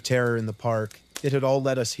 our night of terror in the park, it had all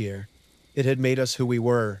led us here. It had made us who we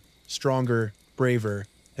were, stronger, braver,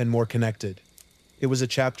 and more connected. It was a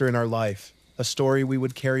chapter in our life, a story we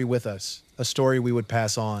would carry with us, a story we would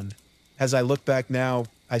pass on. As I look back now,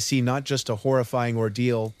 I see not just a horrifying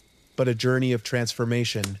ordeal, but a journey of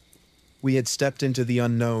transformation. We had stepped into the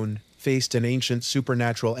unknown, faced an ancient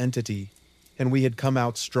supernatural entity, and we had come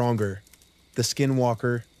out stronger. The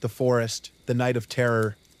skinwalker, the forest, the night of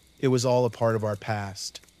terror, it was all a part of our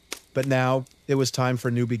past. But now, it was time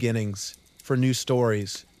for new beginnings, for new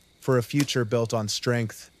stories, for a future built on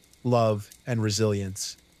strength, love, and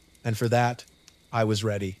resilience. And for that, I was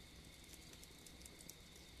ready.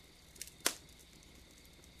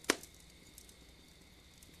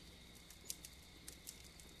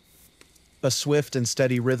 A swift and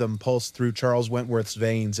steady rhythm pulsed through Charles Wentworth's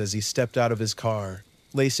veins as he stepped out of his car,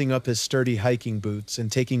 lacing up his sturdy hiking boots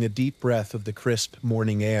and taking a deep breath of the crisp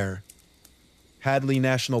morning air. Hadley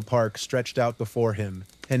National Park stretched out before him,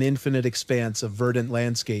 an infinite expanse of verdant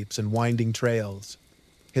landscapes and winding trails.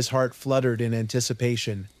 His heart fluttered in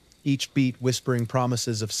anticipation, each beat whispering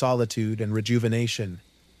promises of solitude and rejuvenation.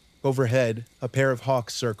 Overhead, a pair of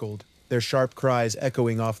hawks circled, their sharp cries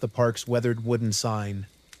echoing off the park's weathered wooden sign.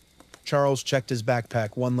 Charles checked his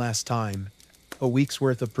backpack one last time. A week's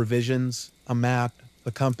worth of provisions, a map,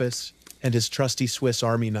 a compass, and his trusty Swiss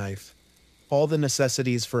Army knife. All the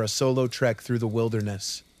necessities for a solo trek through the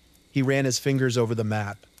wilderness. He ran his fingers over the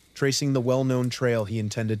map, tracing the well-known trail he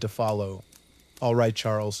intended to follow. "All right,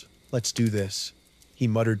 Charles, let's do this," he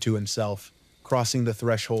muttered to himself, crossing the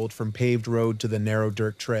threshold from paved road to the narrow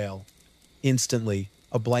dirt trail. Instantly,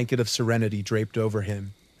 a blanket of serenity draped over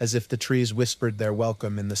him, as if the trees whispered their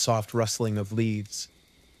welcome in the soft rustling of leaves.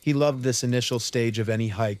 He loved this initial stage of any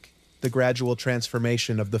hike, the gradual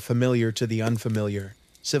transformation of the familiar to the unfamiliar,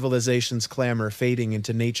 civilization's clamor fading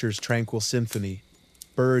into nature's tranquil symphony.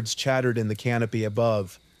 Birds chattered in the canopy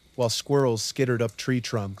above, while squirrels skittered up tree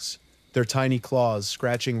trunks, their tiny claws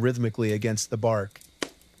scratching rhythmically against the bark.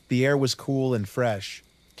 The air was cool and fresh,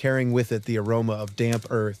 carrying with it the aroma of damp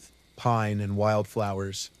earth, pine, and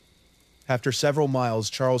wildflowers. After several miles,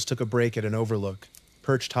 Charles took a break at an overlook,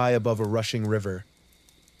 perched high above a rushing river.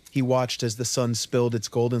 He watched as the sun spilled its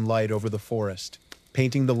golden light over the forest,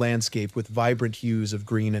 painting the landscape with vibrant hues of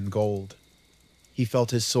green and gold. He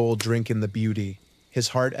felt his soul drink in the beauty, his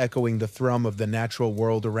heart echoing the thrum of the natural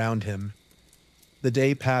world around him. The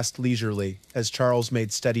day passed leisurely as Charles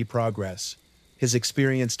made steady progress, his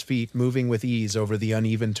experienced feet moving with ease over the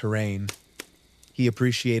uneven terrain. He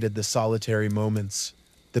appreciated the solitary moments,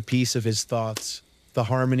 the peace of his thoughts, the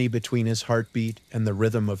harmony between his heartbeat and the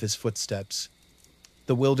rhythm of his footsteps.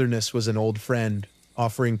 The wilderness was an old friend,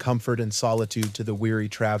 offering comfort and solitude to the weary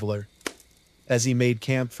traveler. As he made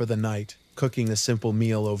camp for the night, cooking a simple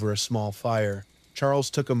meal over a small fire, Charles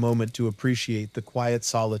took a moment to appreciate the quiet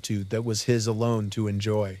solitude that was his alone to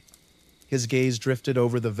enjoy. His gaze drifted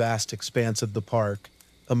over the vast expanse of the park,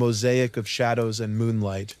 a mosaic of shadows and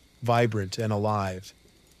moonlight, vibrant and alive.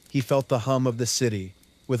 He felt the hum of the city,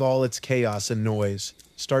 with all its chaos and noise,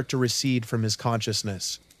 start to recede from his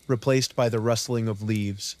consciousness, replaced by the rustling of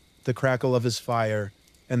leaves, the crackle of his fire,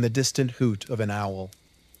 and the distant hoot of an owl.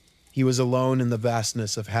 He was alone in the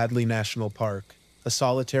vastness of Hadley National Park, a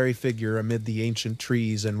solitary figure amid the ancient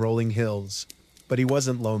trees and rolling hills. But he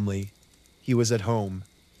wasn't lonely. He was at home.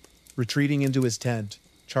 Retreating into his tent,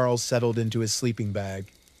 Charles settled into his sleeping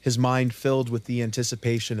bag, his mind filled with the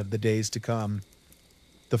anticipation of the days to come.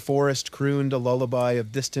 The forest crooned a lullaby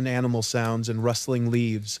of distant animal sounds and rustling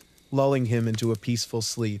leaves, lulling him into a peaceful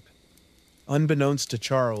sleep. Unbeknownst to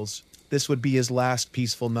Charles, this would be his last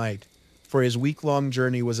peaceful night, for his week-long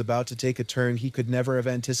journey was about to take a turn he could never have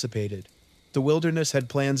anticipated. The wilderness had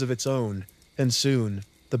plans of its own, and soon,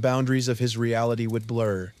 the boundaries of his reality would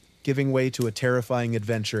blur, giving way to a terrifying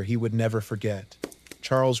adventure he would never forget.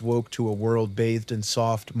 Charles woke to a world bathed in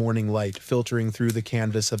soft morning light filtering through the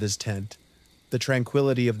canvas of his tent. The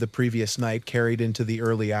tranquility of the previous night carried into the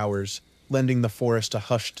early hours, lending the forest a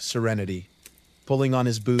hushed serenity. Pulling on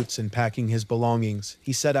his boots and packing his belongings,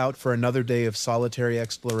 he set out for another day of solitary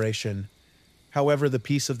exploration. However, the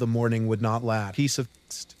peace of the morning would not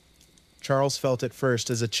last. Charles felt at first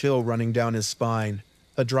as a chill running down his spine,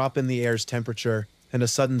 a drop in the air's temperature, and a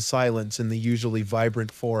sudden silence in the usually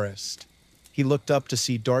vibrant forest. He looked up to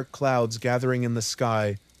see dark clouds gathering in the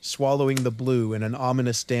sky, swallowing the blue in an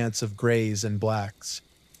ominous dance of grays and blacks.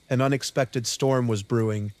 An unexpected storm was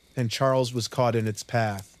brewing, and Charles was caught in its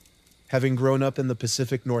path. Having grown up in the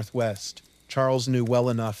Pacific Northwest, Charles knew well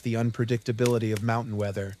enough the unpredictability of mountain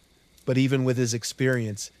weather. But even with his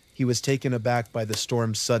experience, he was taken aback by the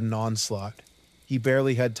storm's sudden onslaught. He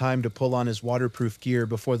barely had time to pull on his waterproof gear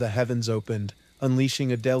before the heavens opened,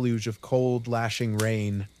 unleashing a deluge of cold, lashing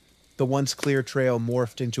rain. The once clear trail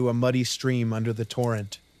morphed into a muddy stream under the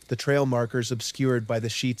torrent, the trail markers obscured by the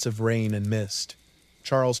sheets of rain and mist.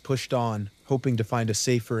 Charles pushed on, hoping to find a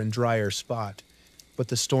safer and drier spot. But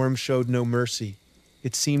the storm showed no mercy.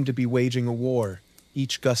 It seemed to be waging a war,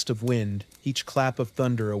 each gust of wind, each clap of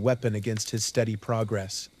thunder a weapon against his steady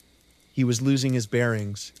progress. He was losing his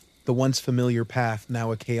bearings, the once familiar path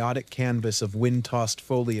now a chaotic canvas of wind-tossed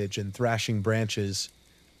foliage and thrashing branches.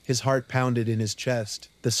 His heart pounded in his chest,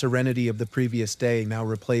 the serenity of the previous day now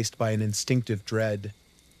replaced by an instinctive dread.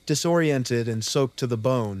 Disoriented and soaked to the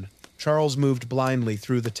bone, Charles moved blindly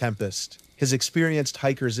through the tempest, his experienced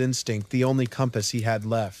hiker's instinct the only compass he had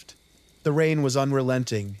left. The rain was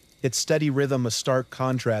unrelenting, its steady rhythm a stark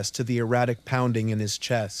contrast to the erratic pounding in his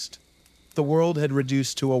chest. The world had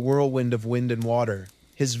reduced to a whirlwind of wind and water,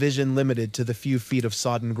 his vision limited to the few feet of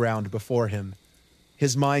sodden ground before him.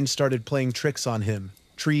 His mind started playing tricks on him.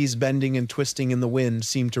 Trees bending and twisting in the wind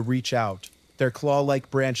seemed to reach out, their claw-like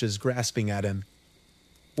branches grasping at him.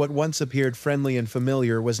 What once appeared friendly and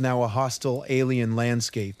familiar was now a hostile, alien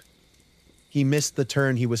landscape. He missed the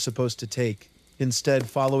turn he was supposed to take, instead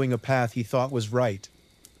following a path he thought was right,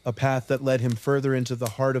 a path that led him further into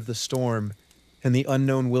the heart of the storm and the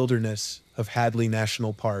unknown wilderness of Hadley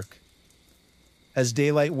National Park. As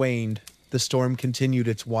daylight waned, the storm continued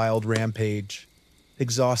its wild rampage.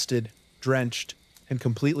 Exhausted, drenched, and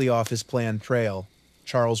completely off his planned trail,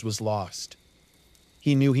 Charles was lost.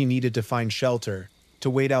 He knew he needed to find shelter, to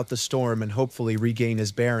wait out the storm and hopefully regain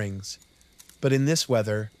his bearings. But in this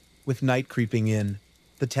weather, with night creeping in,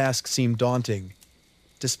 the task seemed daunting.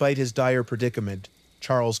 Despite his dire predicament,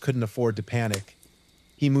 Charles couldn't afford to panic.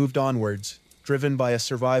 He moved onwards, driven by a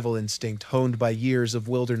survival instinct honed by years of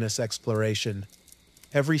wilderness exploration.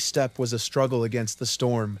 Every step was a struggle against the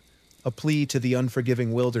storm, a plea to the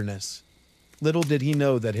unforgiving wilderness. Little did he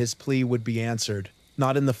know that his plea would be answered,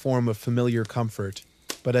 not in the form of familiar comfort,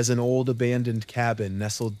 but as an old abandoned cabin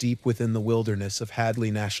nestled deep within the wilderness of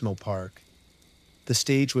Hadley National Park. The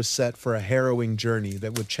stage was set for a harrowing journey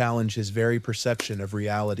that would challenge his very perception of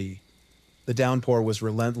reality. The downpour was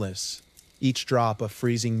relentless, each drop a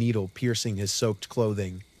freezing needle piercing his soaked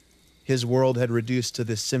clothing. His world had reduced to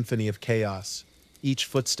this symphony of chaos, each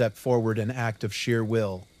footstep forward an act of sheer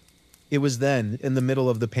will. It was then, in the middle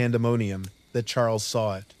of the pandemonium, that Charles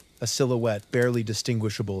saw it, a silhouette barely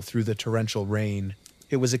distinguishable through the torrential rain.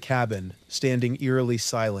 It was a cabin, standing eerily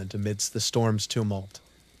silent amidst the storm's tumult.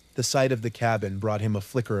 The sight of the cabin brought him a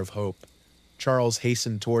flicker of hope. Charles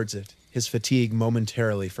hastened towards it, his fatigue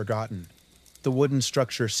momentarily forgotten. The wooden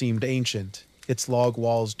structure seemed ancient, its log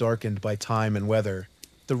walls darkened by time and weather,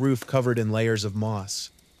 the roof covered in layers of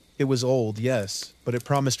moss. It was old, yes, but it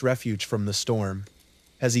promised refuge from the storm.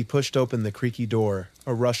 As he pushed open the creaky door,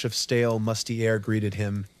 a rush of stale, musty air greeted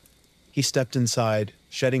him. He stepped inside,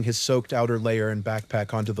 shedding his soaked outer layer and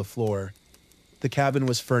backpack onto the floor. The cabin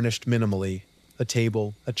was furnished minimally: a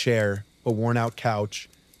table, a chair, a worn-out couch,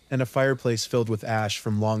 and a fireplace filled with ash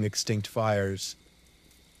from long-extinct fires.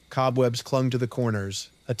 Cobwebs clung to the corners,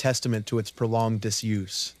 a testament to its prolonged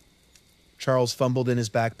disuse. Charles fumbled in his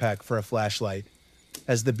backpack for a flashlight.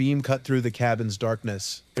 As the beam cut through the cabin's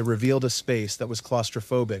darkness, it revealed a space that was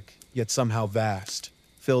claustrophobic, yet somehow vast,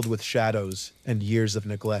 filled with shadows and years of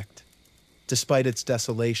neglect. Despite its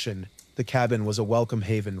desolation, the cabin was a welcome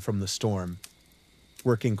haven from the storm.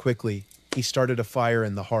 Working quickly, he started a fire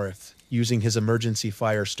in the hearth, using his emergency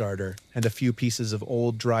fire starter and a few pieces of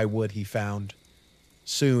old dry wood he found.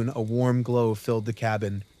 Soon, a warm glow filled the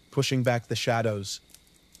cabin, pushing back the shadows.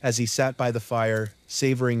 As he sat by the fire,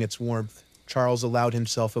 savoring its warmth, Charles allowed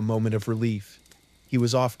himself a moment of relief. He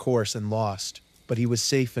was off course and lost, but he was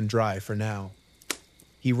safe and dry for now.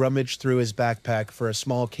 He rummaged through his backpack for a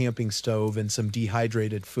small camping stove and some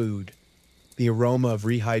dehydrated food. The aroma of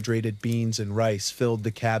rehydrated beans and rice filled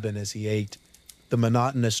the cabin as he ate, the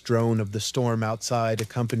monotonous drone of the storm outside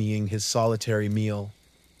accompanying his solitary meal.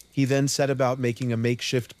 He then set about making a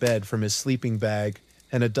makeshift bed from his sleeping bag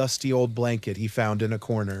and a dusty old blanket he found in a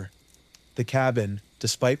corner. The cabin,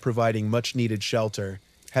 despite providing much-needed shelter,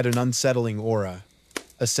 had an unsettling aura.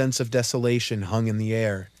 A sense of desolation hung in the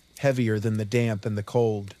air, heavier than the damp and the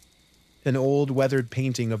cold. An old, weathered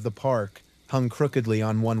painting of the park hung crookedly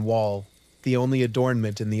on one wall, the only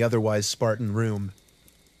adornment in the otherwise Spartan room.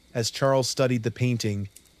 As Charles studied the painting,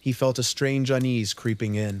 he felt a strange unease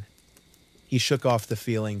creeping in. He shook off the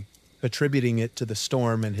feeling, attributing it to the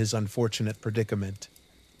storm and his unfortunate predicament.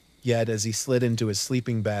 Yet, as he slid into his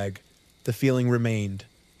sleeping bag, the feeling remained,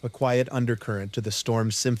 a quiet undercurrent to the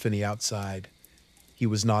storm's symphony outside. He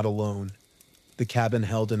was not alone. The cabin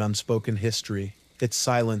held an unspoken history, its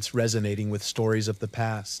silence resonating with stories of the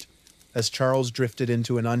past. As Charles drifted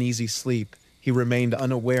into an uneasy sleep, he remained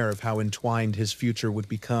unaware of how entwined his future would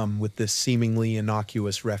become with this seemingly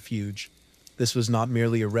innocuous refuge. This was not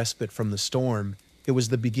merely a respite from the storm, it was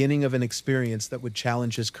the beginning of an experience that would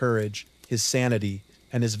challenge his courage, his sanity,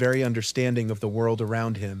 and his very understanding of the world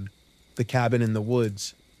around him. The cabin in the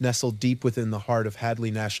woods, nestled deep within the heart of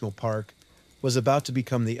Hadley National Park, was about to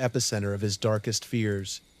become the epicenter of his darkest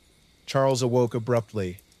fears. Charles awoke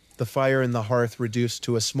abruptly, the fire in the hearth reduced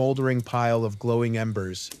to a smoldering pile of glowing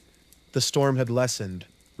embers. The storm had lessened,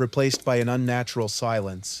 replaced by an unnatural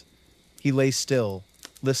silence. He lay still,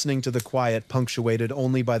 listening to the quiet punctuated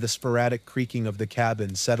only by the sporadic creaking of the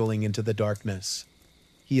cabin settling into the darkness.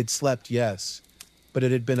 He had slept, yes, but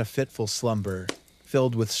it had been a fitful slumber,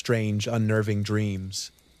 filled with strange, unnerving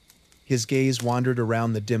dreams. His gaze wandered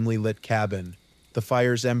around the dimly lit cabin, the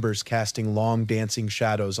fire's embers casting long dancing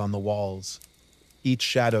shadows on the walls. Each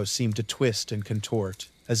shadow seemed to twist and contort,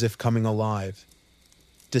 as if coming alive.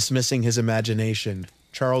 Dismissing his imagination,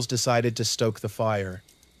 Charles decided to stoke the fire.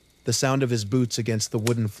 The sound of his boots against the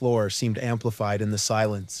wooden floor seemed amplified in the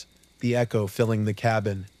silence, the echo filling the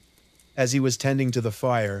cabin. As he was tending to the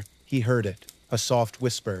fire, he heard it, a soft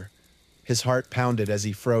whisper. His heart pounded as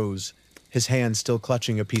he froze, his hand still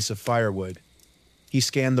clutching a piece of firewood. He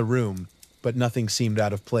scanned the room, but nothing seemed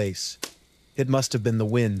out of place. It must have been the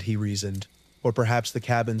wind, he reasoned, or perhaps the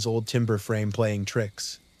cabin's old timber frame playing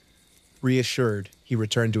tricks. Reassured, he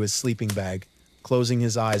returned to his sleeping bag, closing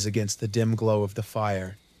his eyes against the dim glow of the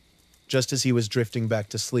fire. Just as he was drifting back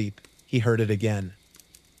to sleep, he heard it again.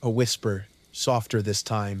 A whisper, softer this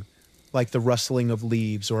time, like the rustling of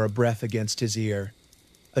leaves or a breath against his ear.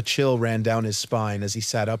 A chill ran down his spine as he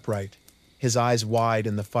sat upright, his eyes wide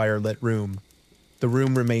in the fire-lit room. The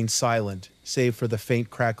room remained silent, save for the faint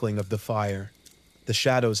crackling of the fire. The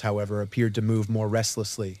shadows, however, appeared to move more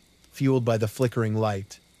restlessly, fueled by the flickering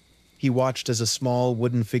light. He watched as a small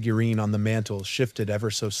wooden figurine on the mantel shifted ever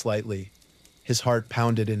so slightly. His heart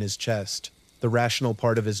pounded in his chest, the rational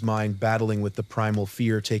part of his mind battling with the primal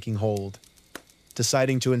fear taking hold.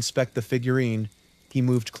 Deciding to inspect the figurine, he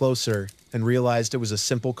moved closer and realized it was a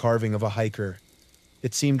simple carving of a hiker.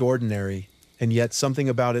 It seemed ordinary, and yet something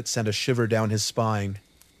about it sent a shiver down his spine.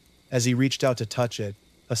 As he reached out to touch it,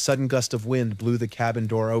 a sudden gust of wind blew the cabin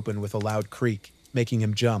door open with a loud creak, making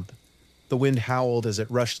him jump. The wind howled as it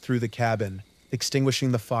rushed through the cabin,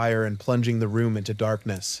 extinguishing the fire and plunging the room into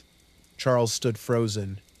darkness. Charles stood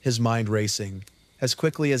frozen, his mind racing. As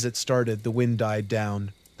quickly as it started, the wind died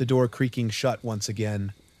down, the door creaking shut once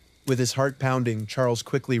again. With his heart pounding, Charles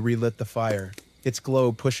quickly relit the fire, its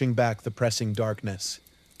glow pushing back the pressing darkness.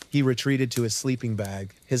 He retreated to his sleeping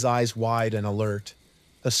bag, his eyes wide and alert.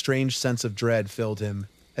 A strange sense of dread filled him,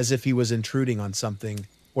 as if he was intruding on something,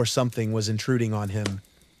 or something was intruding on him.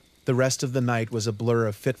 The rest of the night was a blur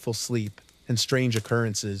of fitful sleep and strange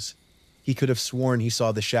occurrences. He could have sworn he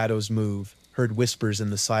saw the shadows move, heard whispers in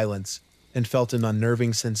the silence, and felt an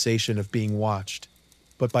unnerving sensation of being watched.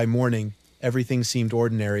 But by morning, everything seemed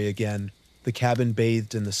ordinary again, the cabin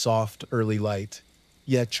bathed in the soft, early light.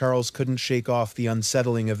 Yet Charles couldn't shake off the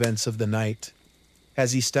unsettling events of the night.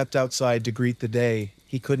 As he stepped outside to greet the day,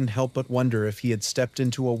 he couldn't help but wonder if he had stepped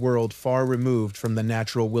into a world far removed from the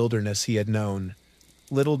natural wilderness he had known.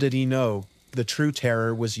 Little did he know, the true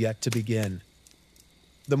terror was yet to begin.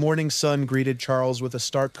 The morning sun greeted Charles with a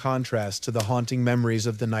stark contrast to the haunting memories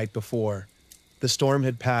of the night before. The storm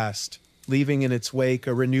had passed, leaving in its wake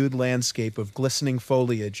a renewed landscape of glistening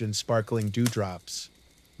foliage and sparkling dewdrops.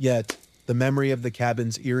 Yet, the memory of the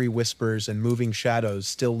cabin's eerie whispers and moving shadows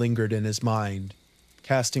still lingered in his mind,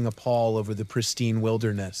 casting a pall over the pristine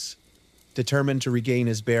wilderness. Determined to regain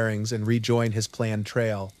his bearings and rejoin his planned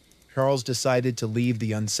trail, Charles decided to leave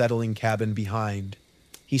the unsettling cabin behind.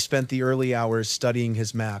 He spent the early hours studying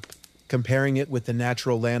his map, comparing it with the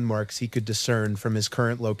natural landmarks he could discern from his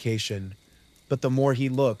current location. But the more he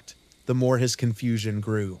looked, the more his confusion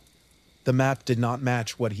grew. The map did not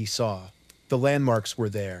match what he saw. The landmarks were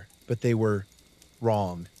there, but they were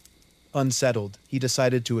wrong. Unsettled, he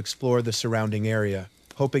decided to explore the surrounding area,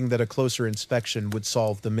 hoping that a closer inspection would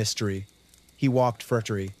solve the mystery. He walked for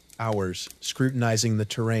 3 hours, scrutinizing the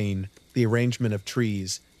terrain, the arrangement of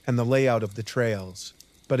trees, and the layout of the trails.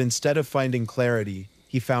 But instead of finding clarity,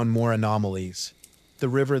 he found more anomalies. The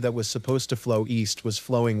river that was supposed to flow east was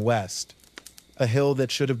flowing west. A hill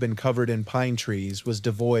that should have been covered in pine trees was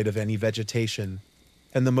devoid of any vegetation.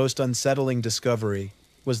 And the most unsettling discovery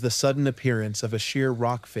was the sudden appearance of a sheer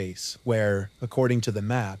rock face where, according to the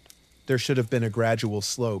map, there should have been a gradual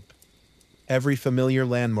slope. Every familiar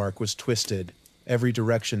landmark was twisted, every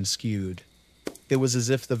direction skewed. It was as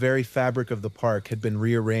if the very fabric of the park had been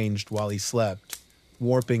rearranged while he slept,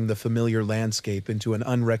 warping the familiar landscape into an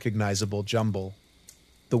unrecognizable jumble.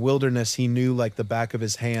 The wilderness he knew like the back of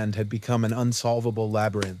his hand had become an unsolvable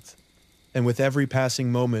labyrinth. And with every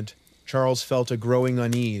passing moment, Charles felt a growing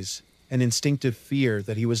unease, an instinctive fear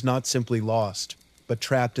that he was not simply lost, but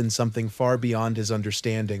trapped in something far beyond his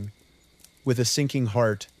understanding. With a sinking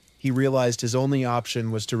heart, he realized his only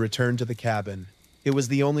option was to return to the cabin. It was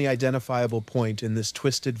the only identifiable point in this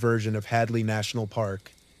twisted version of Hadley National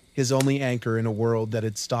Park, his only anchor in a world that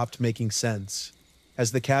had stopped making sense.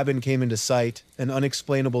 As the cabin came into sight, an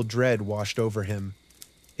unexplainable dread washed over him.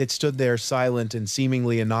 It stood there silent and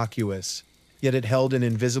seemingly innocuous, yet it held an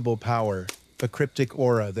invisible power, a cryptic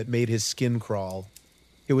aura that made his skin crawl.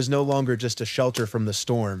 It was no longer just a shelter from the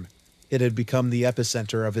storm. It had become the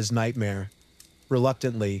epicenter of his nightmare.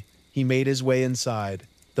 Reluctantly, he made his way inside,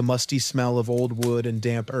 the musty smell of old wood and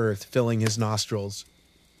damp earth filling his nostrils.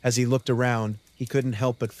 As he looked around, he couldn't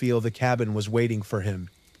help but feel the cabin was waiting for him,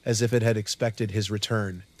 as if it had expected his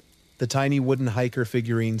return. The tiny wooden hiker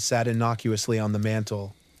figurine sat innocuously on the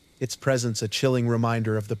mantel, its presence a chilling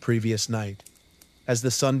reminder of the previous night. As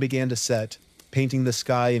the sun began to set, painting the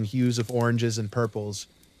sky in hues of oranges and purples,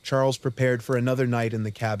 Charles prepared for another night in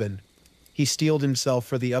the cabin. He steeled himself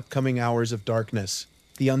for the upcoming hours of darkness,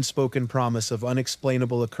 the unspoken promise of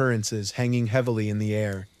unexplainable occurrences hanging heavily in the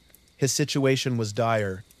air. His situation was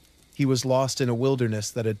dire. He was lost in a wilderness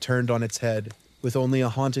that had turned on its head, with only a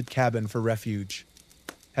haunted cabin for refuge.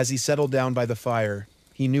 As he settled down by the fire,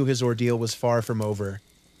 he knew his ordeal was far from over.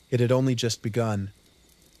 It had only just begun.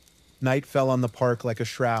 Night fell on the park like a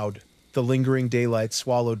shroud, the lingering daylight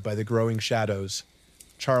swallowed by the growing shadows.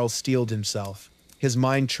 Charles steeled himself, his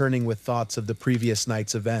mind churning with thoughts of the previous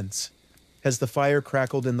night's events. As the fire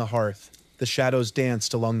crackled in the hearth, the shadows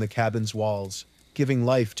danced along the cabin's walls, giving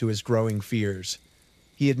life to his growing fears.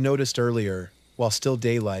 He had noticed earlier, while still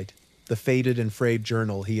daylight, the faded and frayed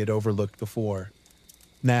journal he had overlooked before.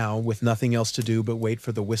 Now, with nothing else to do but wait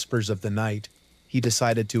for the whispers of the night, he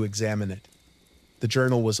decided to examine it. The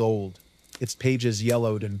journal was old, its pages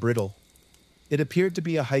yellowed and brittle. It appeared to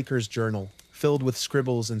be a hiker's journal, filled with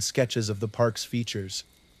scribbles and sketches of the park's features.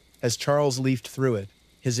 As Charles leafed through it,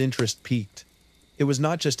 his interest piqued. It was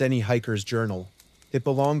not just any hiker's journal. It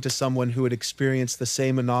belonged to someone who had experienced the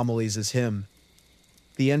same anomalies as him.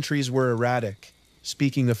 The entries were erratic,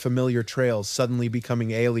 speaking of familiar trails suddenly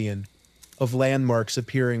becoming alien, of landmarks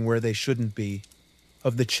appearing where they shouldn't be,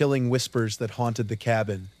 of the chilling whispers that haunted the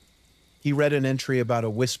cabin. He read an entry about a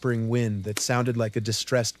whispering wind that sounded like a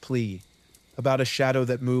distressed plea, about a shadow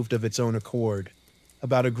that moved of its own accord,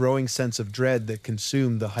 about a growing sense of dread that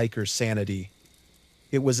consumed the hiker's sanity.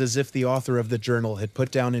 It was as if the author of the journal had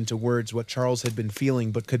put down into words what Charles had been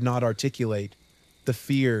feeling but could not articulate. The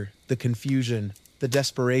fear, the confusion, the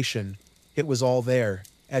desperation, it was all there,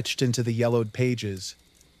 etched into the yellowed pages.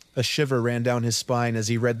 A shiver ran down his spine as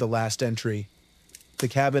he read the last entry. "The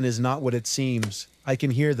cabin is not what it seems. I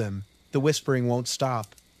can hear them. The whispering won't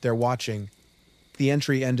stop. They're watching." The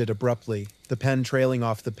entry ended abruptly, the pen trailing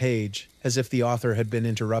off the page, as if the author had been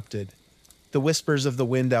interrupted. The whispers of the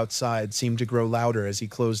wind outside seemed to grow louder as he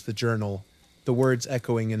closed the journal, the words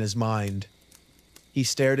echoing in his mind. He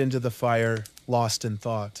stared into the fire, lost in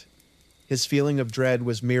thought. His feeling of dread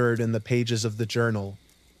was mirrored in the pages of the journal,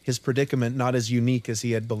 his predicament not as unique as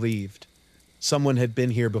he had believed. Someone had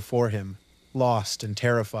been here before him, lost and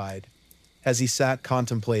terrified. As he sat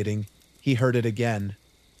contemplating, he heard it again,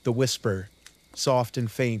 the whisper, soft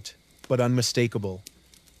and faint, but unmistakable.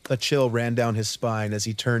 A chill ran down his spine as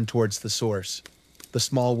he turned towards the source, the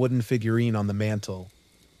small wooden figurine on the mantel.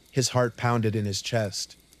 His heart pounded in his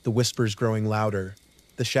chest, the whispers growing louder,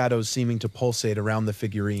 the shadows seeming to pulsate around the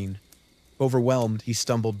figurine. Overwhelmed, he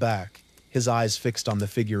stumbled back, his eyes fixed on the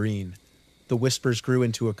figurine. The whispers grew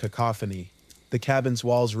into a cacophony, the cabin's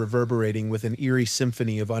walls reverberating with an eerie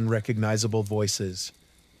symphony of unrecognizable voices.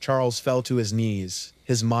 Charles fell to his knees,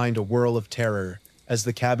 his mind a whirl of terror, as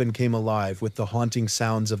the cabin came alive with the haunting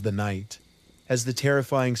sounds of the night. As the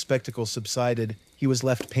terrifying spectacle subsided, he was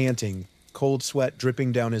left panting, cold sweat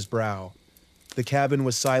dripping down his brow. The cabin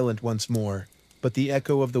was silent once more, but the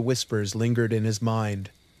echo of the whispers lingered in his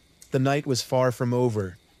mind. The night was far from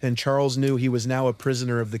over, and Charles knew he was now a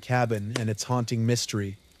prisoner of the cabin and its haunting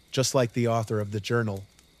mystery, just like the author of the journal.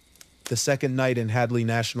 The second night in Hadley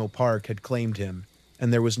National Park had claimed him,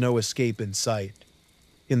 and there was no escape in sight.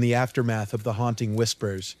 In the aftermath of the haunting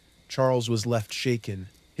whispers, Charles was left shaken,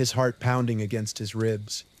 his heart pounding against his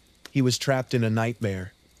ribs. He was trapped in a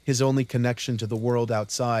nightmare, his only connection to the world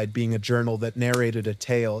outside being a journal that narrated a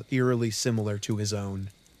tale eerily similar to his own.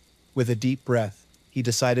 With a deep breath, he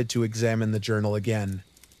decided to examine the journal again.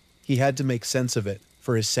 He had to make sense of it,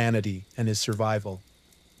 for his sanity and his survival.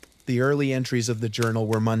 The early entries of the journal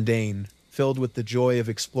were mundane, filled with the joy of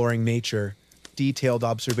exploring nature, detailed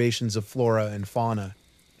observations of flora and fauna,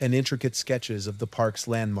 and intricate sketches of the park's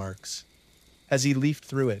landmarks. As he leafed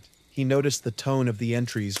through it, he noticed the tone of the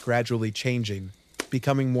entries gradually changing,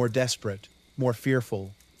 becoming more desperate, more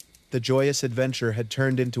fearful. The joyous adventure had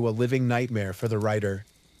turned into a living nightmare for the writer,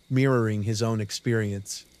 mirroring his own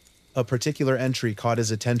experience. A particular entry caught his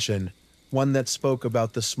attention, one that spoke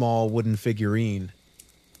about the small wooden figurine.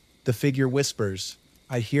 The figure whispers,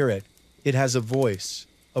 "I hear it. It has a voice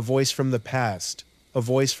from the past, a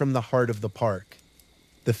voice from the heart of the park."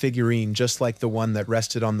 The figurine, just like the one that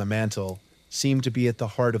rested on the mantel, seemed to be at the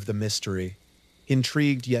heart of the mystery.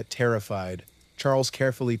 Intrigued yet terrified, Charles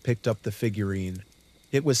carefully picked up the figurine.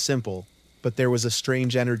 It was simple, but there was a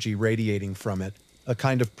strange energy radiating from it, a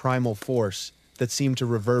kind of primal force that seemed to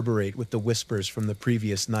reverberate with the whispers from the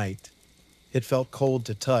previous night. It felt cold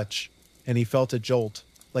to touch, and he felt a jolt,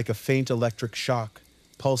 like a faint electric shock,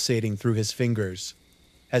 pulsating through his fingers.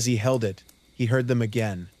 As he held it, he heard them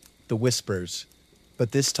again, the whispers.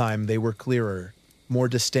 But this time they were clearer, more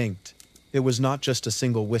distinct. It was not just a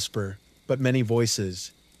single whisper, but many voices,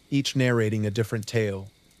 each narrating a different tale.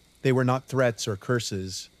 They were not threats or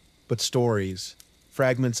curses, but stories,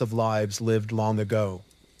 fragments of lives lived long ago.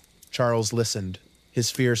 Charles listened, his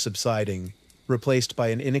fear subsiding, replaced by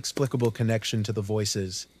an inexplicable connection to the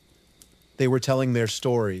voices. They were telling their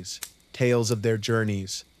stories, tales of their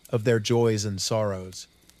journeys, of their joys and sorrows.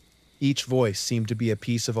 Each voice seemed to be a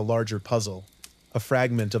piece of a larger puzzle, a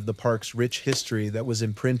fragment of the park's rich history that was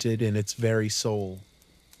imprinted in its very soul.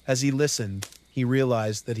 As he listened, he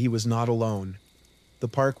realized that he was not alone. The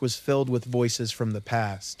park was filled with voices from the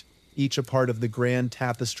past, each a part of the grand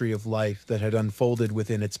tapestry of life that had unfolded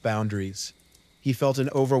within its boundaries. He felt an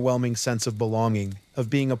overwhelming sense of belonging, of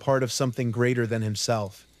being a part of something greater than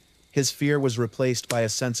himself. His fear was replaced by a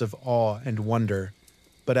sense of awe and wonder.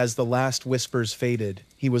 But as the last whispers faded,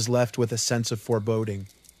 he was left with a sense of foreboding.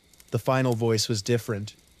 The final voice was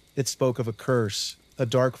different. It spoke of a curse, a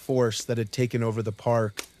dark force that had taken over the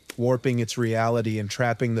park, warping its reality and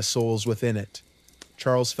trapping the souls within it.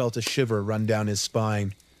 Charles felt a shiver run down his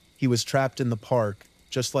spine. He was trapped in the park,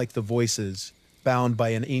 just like the voices, bound by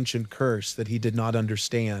an ancient curse that he did not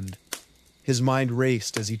understand. His mind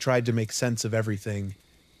raced as he tried to make sense of everything.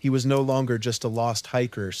 He was no longer just a lost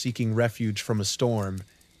hiker seeking refuge from a storm.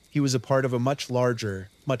 He was a part of a much larger,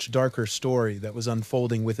 much darker story that was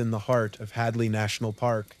unfolding within the heart of Hadley National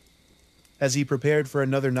Park. As he prepared for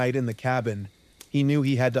another night in the cabin, he knew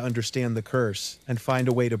he had to understand the curse and find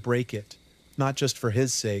a way to break it, not just for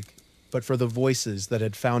his sake, but for the voices that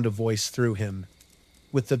had found a voice through him.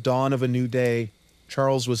 With the dawn of a new day,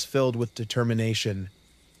 Charles was filled with determination.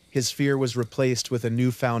 His fear was replaced with a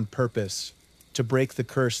newfound purpose, to break the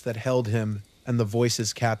curse that held him and the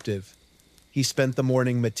voices captive. He spent the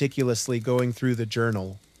morning meticulously going through the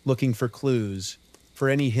journal, looking for clues, for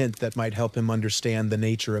any hint that might help him understand the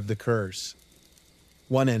nature of the curse.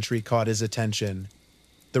 One entry caught his attention.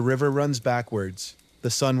 The river runs backwards. The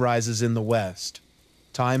sun rises in the west.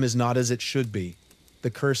 Time is not as it should be.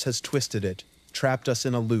 The curse has twisted it, trapped us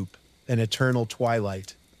in a loop, an eternal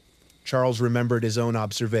twilight. Charles remembered his own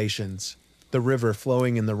observations. The river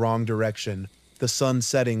flowing in the wrong direction, the sun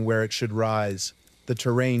setting where it should rise, the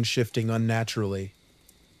terrain shifting unnaturally.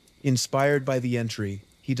 Inspired by the entry,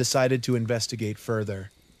 he decided to investigate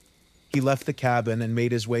further. He left the cabin and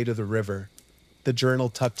made his way to the river, the journal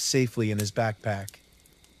tucked safely in his backpack.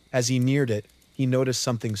 As he neared it, he noticed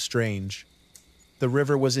something strange. The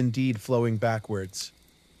river was indeed flowing backwards.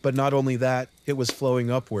 But not only that, it was flowing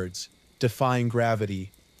upwards, defying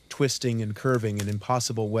gravity, twisting and curving in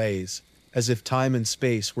impossible ways, as if time and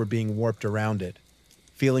space were being warped around it.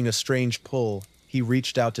 Feeling a strange pull, he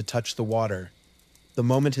reached out to touch the water. The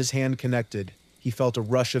moment his hand connected, he felt a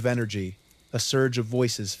rush of energy. A surge of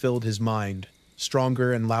voices filled his mind,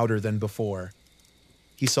 stronger and louder than before.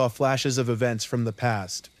 He saw flashes of events from the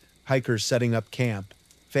past, hikers setting up camp,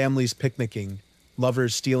 families picnicking,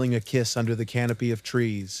 lovers stealing a kiss under the canopy of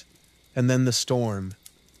trees. And then the storm,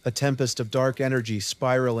 a tempest of dark energy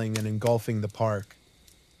spiraling and engulfing the park.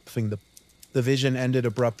 The vision ended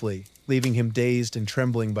abruptly, leaving him dazed and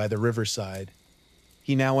trembling by the riverside.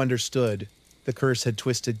 He now understood. The curse had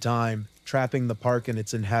twisted time, trapping the park and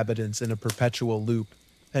its inhabitants in a perpetual loop,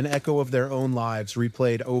 an echo of their own lives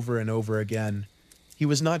replayed over and over again. He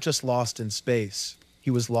was not just lost in space, he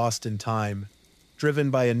was lost in time. Driven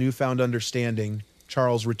by a newfound understanding,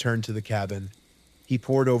 Charles returned to the cabin. He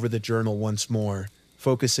pored over the journal once more,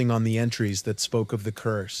 focusing on the entries that spoke of the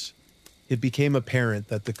curse. It became apparent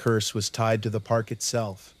that the curse was tied to the park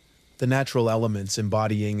itself, the natural elements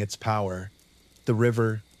embodying its power. The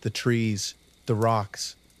river, the trees, the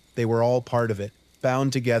rocks, they were all part of it,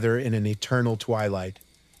 bound together in an eternal twilight.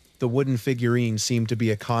 The wooden figurine seemed to be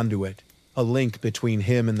a conduit, a link between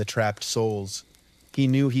him and the trapped souls. He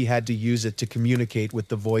knew he had to use it to communicate with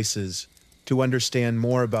the voices, to understand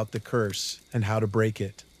more about the curse and how to break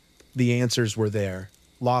it. The answers were there,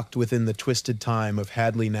 locked within the twisted time of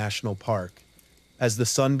Hadley National Park. As the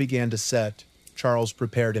sun began to set, Charles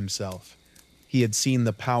prepared himself. He had seen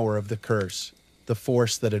the power of the curse, the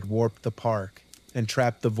force that had warped the park and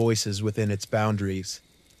trapped the voices within its boundaries.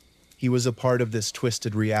 He was a part of this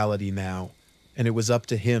twisted reality now, and it was up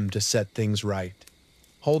to him to set things right.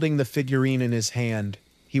 Holding the figurine in his hand,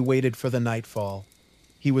 he waited for the nightfall.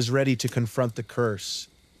 He was ready to confront the curse,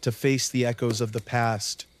 to face the echoes of the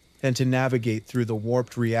past, and to navigate through the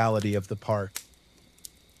warped reality of the park.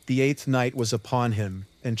 The eighth night was upon him,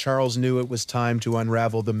 and Charles knew it was time to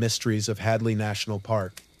unravel the mysteries of Hadley National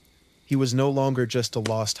Park. He was no longer just a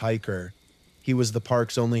lost hiker. He was the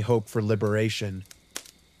park's only hope for liberation.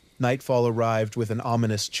 Nightfall arrived with an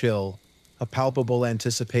ominous chill, a palpable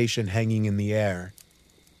anticipation hanging in the air.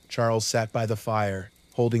 Charles sat by the fire,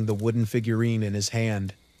 holding the wooden figurine in his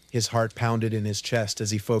hand. His heart pounded in his chest as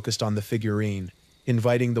he focused on the figurine,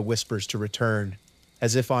 inviting the whispers to return.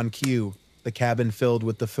 As if on cue, the cabin filled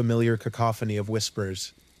with the familiar cacophony of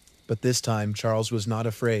whispers. But this time, Charles was not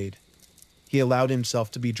afraid. He allowed himself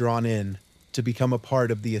to be drawn in, to become a part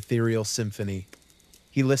of the ethereal symphony.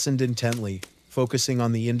 He listened intently, focusing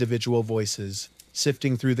on the individual voices,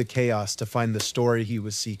 sifting through the chaos to find the story he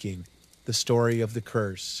was seeking, the story of the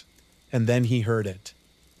curse. And then he heard it.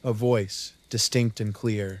 A voice, distinct and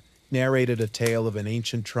clear, narrated a tale of an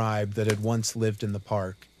ancient tribe that had once lived in the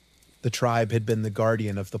park. The tribe had been the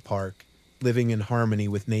guardian of the park, living in harmony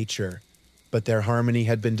with nature. But their harmony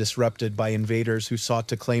had been disrupted by invaders who sought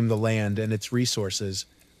to claim the land and its resources.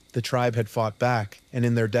 The tribe had fought back, and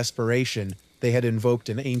in their desperation, they had invoked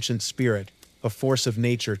an ancient spirit, a force of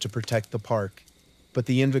nature to protect the park. But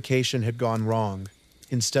the invocation had gone wrong.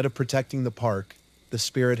 Instead of protecting the park, the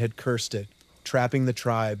spirit had cursed it, trapping the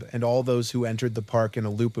tribe and all those who entered the park in a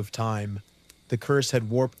loop of time. The curse had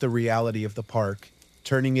warped the reality of the park,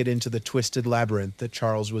 turning it into the twisted labyrinth that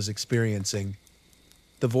Charles was experiencing.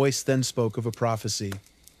 The voice then spoke of a prophecy.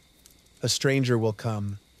 A stranger will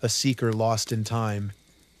come, a seeker lost in time.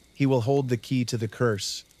 He will hold the key to the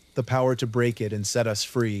curse, the power to break it and set us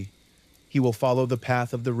free. He will follow the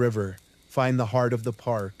path of the river, find the heart of the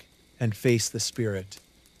park, and face the spirit.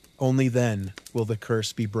 Only then will the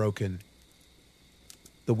curse be broken.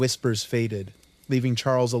 The whispers faded, leaving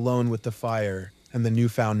Charles alone with the fire and the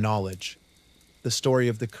newfound knowledge. The story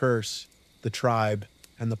of the curse, the tribe,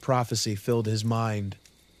 and the prophecy filled his mind,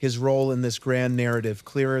 his role in this grand narrative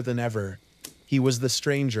clearer than ever. He was the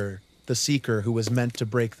stranger, the seeker who was meant to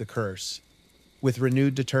break the curse. With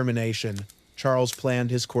renewed determination, Charles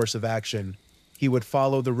planned his course of action. He would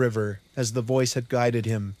follow the river as the voice had guided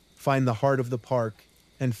him, find the heart of the park,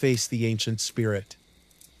 and face the ancient spirit.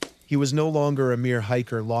 He was no longer a mere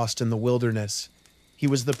hiker lost in the wilderness. He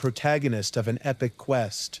was the protagonist of an epic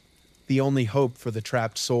quest, the only hope for the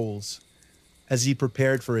trapped souls. As he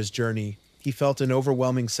prepared for his journey, he felt an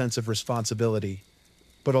overwhelming sense of responsibility.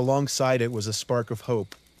 But alongside it was a spark of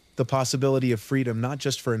hope, the possibility of freedom not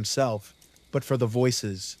just for himself, but for the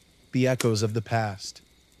voices, the echoes of the past.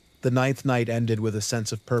 The ninth night ended with a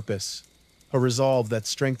sense of purpose, a resolve that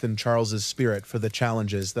strengthened Charles's spirit for the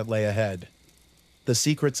challenges that lay ahead. The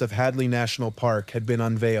secrets of Hadley National Park had been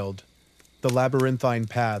unveiled. The labyrinthine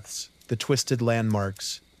paths, the twisted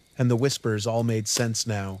landmarks, and the whispers all made sense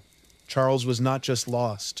now. Charles was not just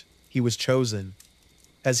lost, he was chosen.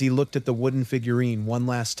 As he looked at the wooden figurine one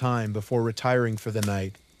last time before retiring for the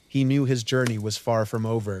night, he knew his journey was far from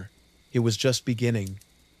over. It was just beginning.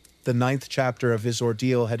 The ninth chapter of his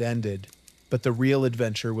ordeal had ended, but the real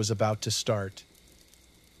adventure was about to start.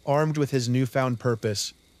 Armed with his newfound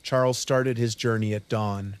purpose, Charles started his journey at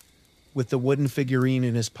dawn. With the wooden figurine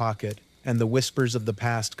in his pocket and the whispers of the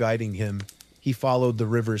past guiding him, he followed the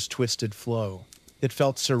river's twisted flow. It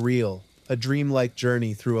felt surreal, a dreamlike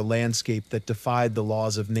journey through a landscape that defied the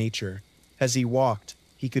laws of nature. As he walked,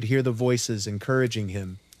 he could hear the voices encouraging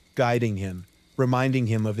him, guiding him, reminding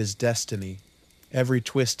him of his destiny. Every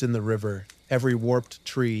twist in the river, every warped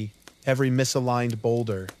tree, every misaligned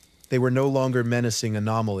boulder, they were no longer menacing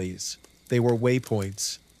anomalies. They were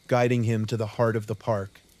waypoints, guiding him to the heart of the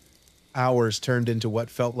park. Hours turned into what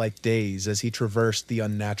felt like days as he traversed the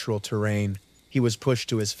unnatural terrain. He was pushed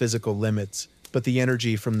to his physical limits, but the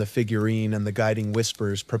energy from the figurine and the guiding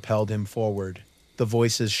whispers propelled him forward. The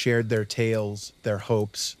voices shared their tales, their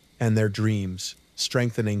hopes, and their dreams,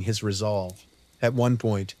 strengthening his resolve. At one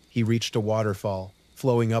point, he reached a waterfall,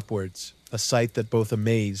 flowing upwards, a sight that both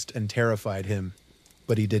amazed and terrified him.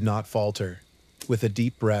 But he did not falter. With a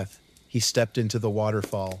deep breath, he stepped into the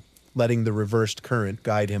waterfall, letting the reversed current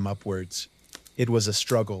guide him upwards. It was a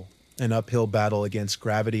struggle, an uphill battle against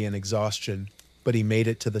gravity and exhaustion, but he made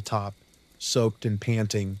it to the top, soaked and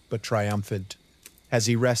panting, but triumphant. As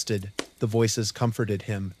he rested, the voices comforted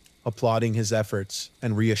him, applauding his efforts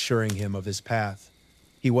and reassuring him of his path.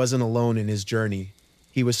 He wasn't alone in his journey.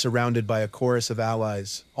 He was surrounded by a chorus of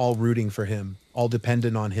allies, all rooting for him, all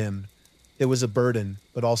dependent on him. It was a burden,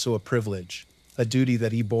 but also a privilege, a duty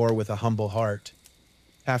that he bore with a humble heart.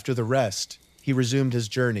 After the rest, he resumed his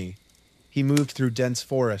journey. He moved through dense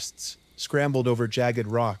forests, scrambled over jagged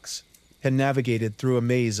rocks, and navigated through a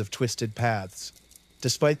maze of twisted paths.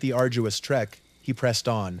 Despite the arduous trek, he pressed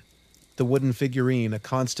on, the wooden figurine a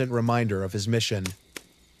constant reminder of his mission.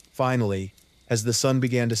 Finally, as the sun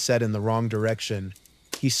began to set in the wrong direction,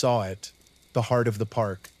 he saw it, the heart of the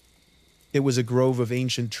park. It was a grove of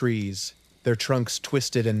ancient trees, their trunks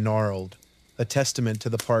twisted and gnarled, a testament to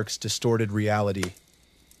the park's distorted reality.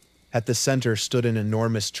 At the center stood an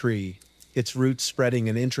enormous tree, its roots spreading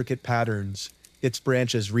in intricate patterns, its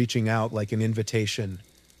branches reaching out like an invitation.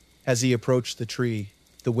 As he approached the tree,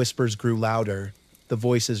 the whispers grew louder, the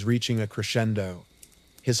voices reaching a crescendo.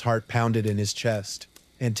 His heart pounded in his chest,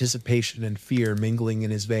 anticipation and fear mingling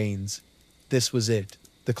in his veins. This was it,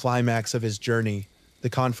 the climax of his journey, the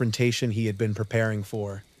confrontation he had been preparing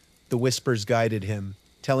for. The whispers guided him,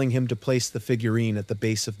 telling him to place the figurine at the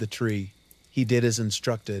base of the tree. He did as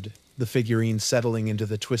instructed, the figurine settling into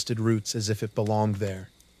the twisted roots as if it belonged there.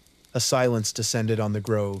 A silence descended on the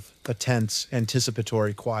grove, a tense,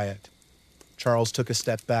 anticipatory quiet. Charles took a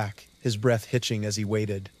step back, his breath hitching as he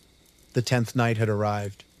waited. The 10th night had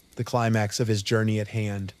arrived, the climax of his journey at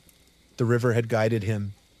hand. The river had guided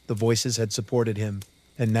him, the voices had supported him,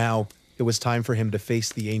 and now it was time for him to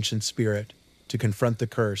face the ancient spirit, to confront the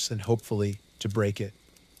curse and hopefully to break it.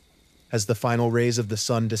 As the final rays of the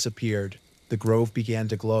sun disappeared, the grove began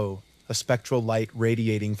to glow, a spectral light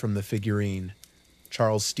radiating from the figurine.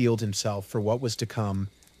 Charles steeled himself for what was to come.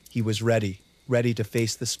 He was ready, ready to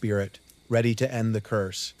face the spirit, ready to end the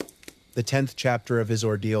curse. The 10th chapter of his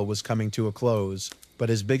ordeal was coming to a close, but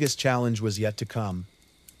his biggest challenge was yet to come.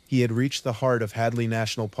 He had reached the heart of Hadley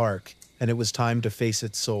National Park, and it was time to face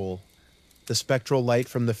its soul. The spectral light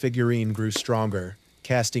from the figurine grew stronger,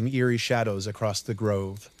 casting eerie shadows across the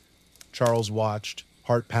grove. Charles watched,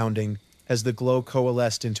 heart pounding, as the glow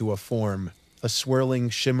coalesced into a form, a swirling,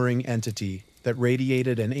 shimmering entity that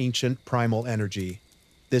radiated an ancient, primal energy.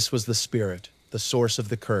 This was the spirit, the source of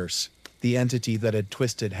the curse, the entity that had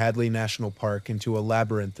twisted Hadley National Park into a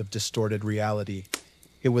labyrinth of distorted reality.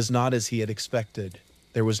 It was not as he had expected.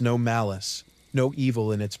 There was no malice, no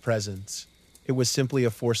evil in its presence. It was simply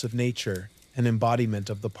a force of nature, an embodiment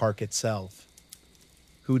of the park itself.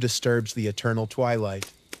 Who disturbs the eternal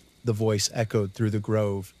twilight? The voice echoed through the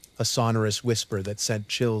grove, a sonorous whisper that sent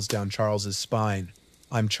chills down Charles's spine.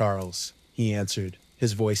 "I'm Charles," he answered,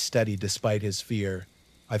 his voice steady despite his fear.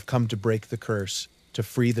 "I've come to break the curse, to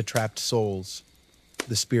free the trapped souls."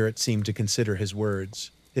 The spirit seemed to consider his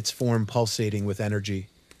words, its form pulsating with energy.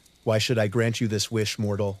 "Why should I grant you this wish,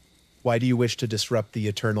 mortal? Why do you wish to disrupt the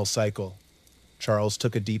eternal cycle?" Charles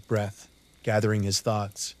took a deep breath, gathering his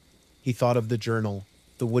thoughts. He thought of the journal,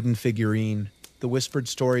 the wooden figurine, the whispered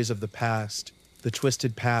stories of the past, the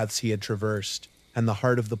twisted paths he had traversed, and the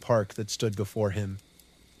heart of the park that stood before him.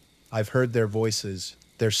 "I've heard their voices,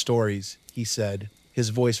 their stories," he said, his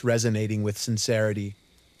voice resonating with sincerity.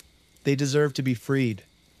 "They deserve to be freed.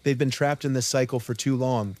 They've been trapped in this cycle for too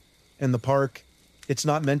long. And the park, it's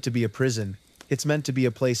not meant to be a prison. It's meant to be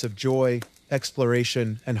a place of joy,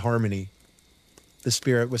 exploration, and harmony." The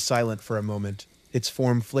spirit was silent for a moment, its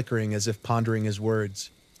form flickering as if pondering his words.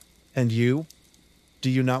 "And you? Do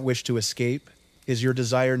you not wish to escape? Is your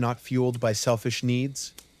desire not fueled by selfish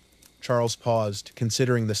needs?" Charles paused,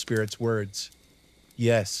 considering the spirit's words.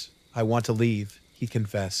 Yes, I want to leave, he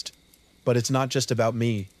confessed. But it's not just about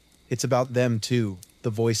me. It's about them too, the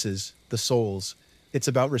voices, the souls. It's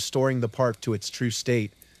about restoring the park to its true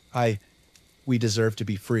state. We deserve to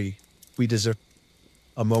be free. We deserve...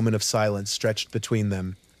 A moment of silence stretched between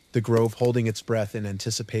them, the grove holding its breath in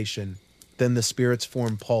anticipation. Then the spirit's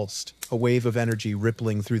form pulsed, a wave of energy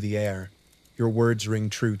rippling through the air. Your words ring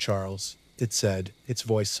true, Charles, it said, its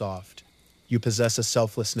voice soft. You possess a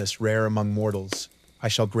selflessness rare among mortals. I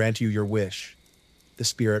shall grant you your wish. The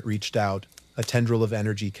spirit reached out, a tendril of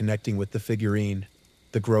energy connecting with the figurine.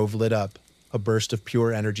 The grove lit up, a burst of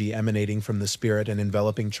pure energy emanating from the spirit and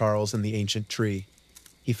enveloping Charles and the ancient tree.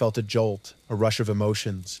 He felt a jolt, a rush of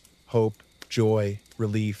emotions, hope, joy,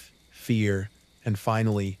 relief, fear, and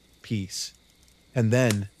finally, peace. And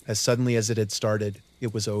then, as suddenly as it had started,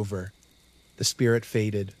 it was over. The spirit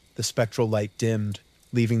faded, the spectral light dimmed,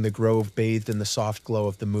 leaving the grove bathed in the soft glow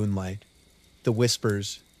of the moonlight. The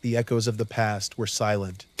whispers, the echoes of the past, were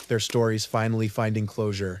silent, their stories finally finding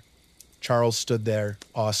closure. Charles stood there,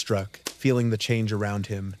 awestruck, feeling the change around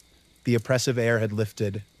him. The oppressive air had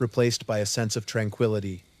lifted, replaced by a sense of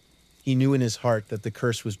tranquility. He knew in his heart that the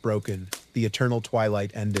curse was broken, the eternal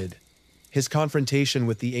twilight ended. His confrontation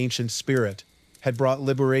with the ancient spirit had brought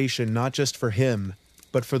liberation not just for him,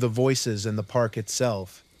 but for the voices and the park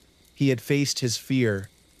itself. He had faced his fear,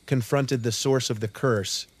 confronted the source of the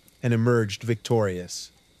curse, and emerged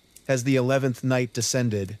victorious. As the 11th night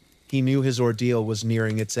descended, he knew his ordeal was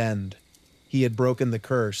nearing its end. He had broken the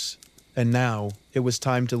curse, and now it was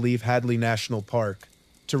time to leave Hadley National Park,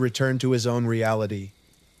 to return to his own reality.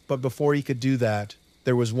 But before he could do that,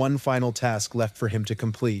 there was one final task left for him to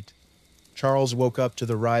complete. Charles woke up to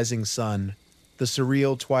the rising sun. The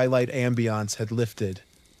surreal twilight ambiance had lifted,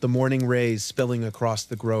 the morning rays spilling across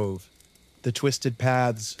the grove. The twisted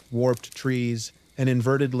paths, warped trees, and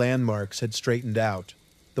inverted landmarks had straightened out,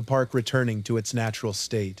 the park returning to its natural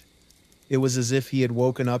state. It was as if he had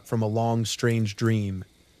woken up from a long, strange dream.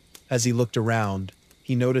 As he looked around,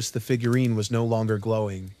 he noticed the figurine was no longer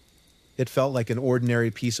glowing. It felt like an ordinary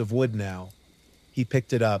piece of wood now. He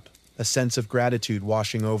picked it up, a sense of gratitude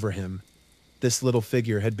washing over him. This little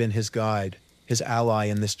figure had been his guide, his ally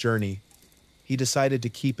in this journey. He decided to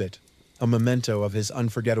keep it, a memento of his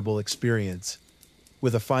unforgettable experience.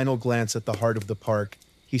 With a final glance at the heart of the park,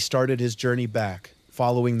 he started his journey back,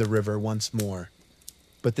 following the river once more.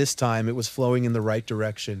 But this time it was flowing in the right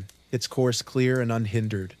direction, its course clear and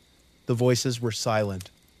unhindered. The voices were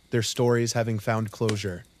silent, their stories having found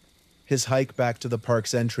closure. His hike back to the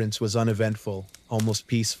park's entrance was uneventful, almost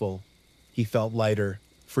peaceful. He felt lighter,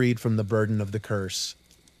 freed from the burden of the curse.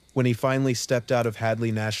 When he finally stepped out of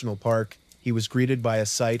Hadley National Park, he was greeted by a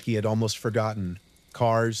sight he had almost forgotten.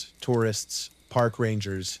 Cars, tourists, park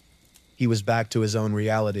rangers. He was back to his own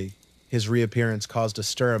reality. His reappearance caused a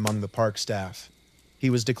stir among the park staff. He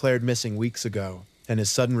was declared missing weeks ago, and his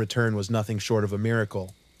sudden return was nothing short of a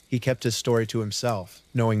miracle. He kept his story to himself,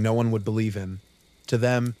 knowing no one would believe him. To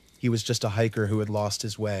them, he was just a hiker who had lost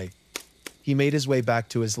his way. He made his way back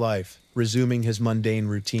to his life, resuming his mundane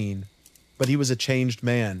routine. But he was a changed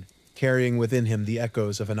man, carrying within him the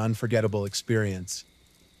echoes of an unforgettable experience.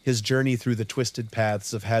 His journey through the twisted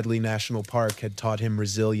paths of Hadley National Park had taught him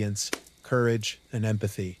resilience, courage, and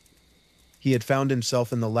empathy. He had found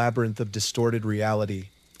himself in the labyrinth of distorted reality,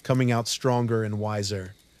 coming out stronger and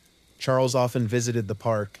wiser. Charles often visited the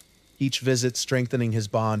park, each visit strengthening his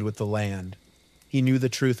bond with the land. He knew the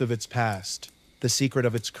truth of its past, the secret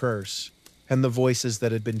of its curse, and the voices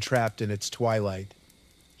that had been trapped in its twilight.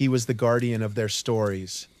 He was the guardian of their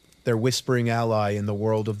stories, their whispering ally in the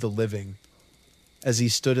world of the living. As he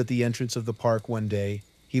stood at the entrance of the park one day,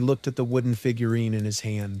 he looked at the wooden figurine in his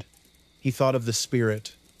hand. He thought of the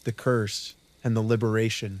spirit, the curse, and the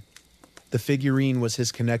liberation. The figurine was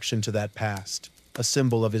his connection to that past, a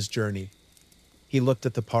symbol of his journey. He looked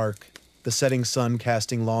at the park, the setting sun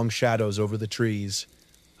casting long shadows over the trees,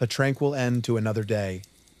 a tranquil end to another day.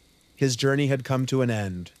 His journey had come to an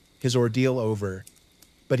end, his ordeal over,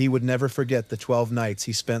 but he would never forget the 12 nights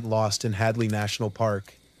he spent lost in Hadley National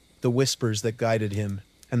Park, the whispers that guided him,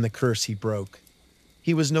 and the curse he broke.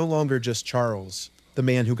 He was no longer just Charles, the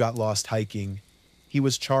man who got lost hiking. He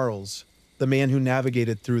was Charles, the man who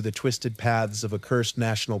navigated through the twisted paths of a cursed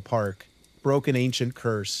national park, broke an ancient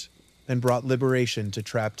curse, and brought liberation to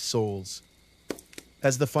trapped souls.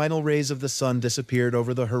 As the final rays of the sun disappeared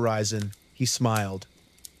over the horizon, he smiled.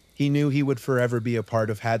 He knew he would forever be a part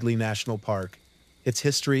of Hadley National Park, its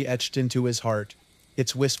history etched into his heart,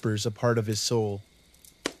 its whispers a part of his soul.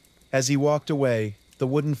 As he walked away, the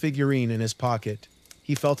wooden figurine in his pocket,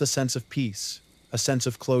 he felt a sense of peace, a sense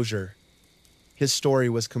of closure. His story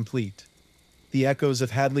was complete. The echoes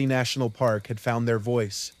of Hadley National Park had found their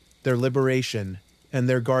voice, their liberation, and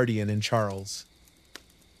their guardian in Charles.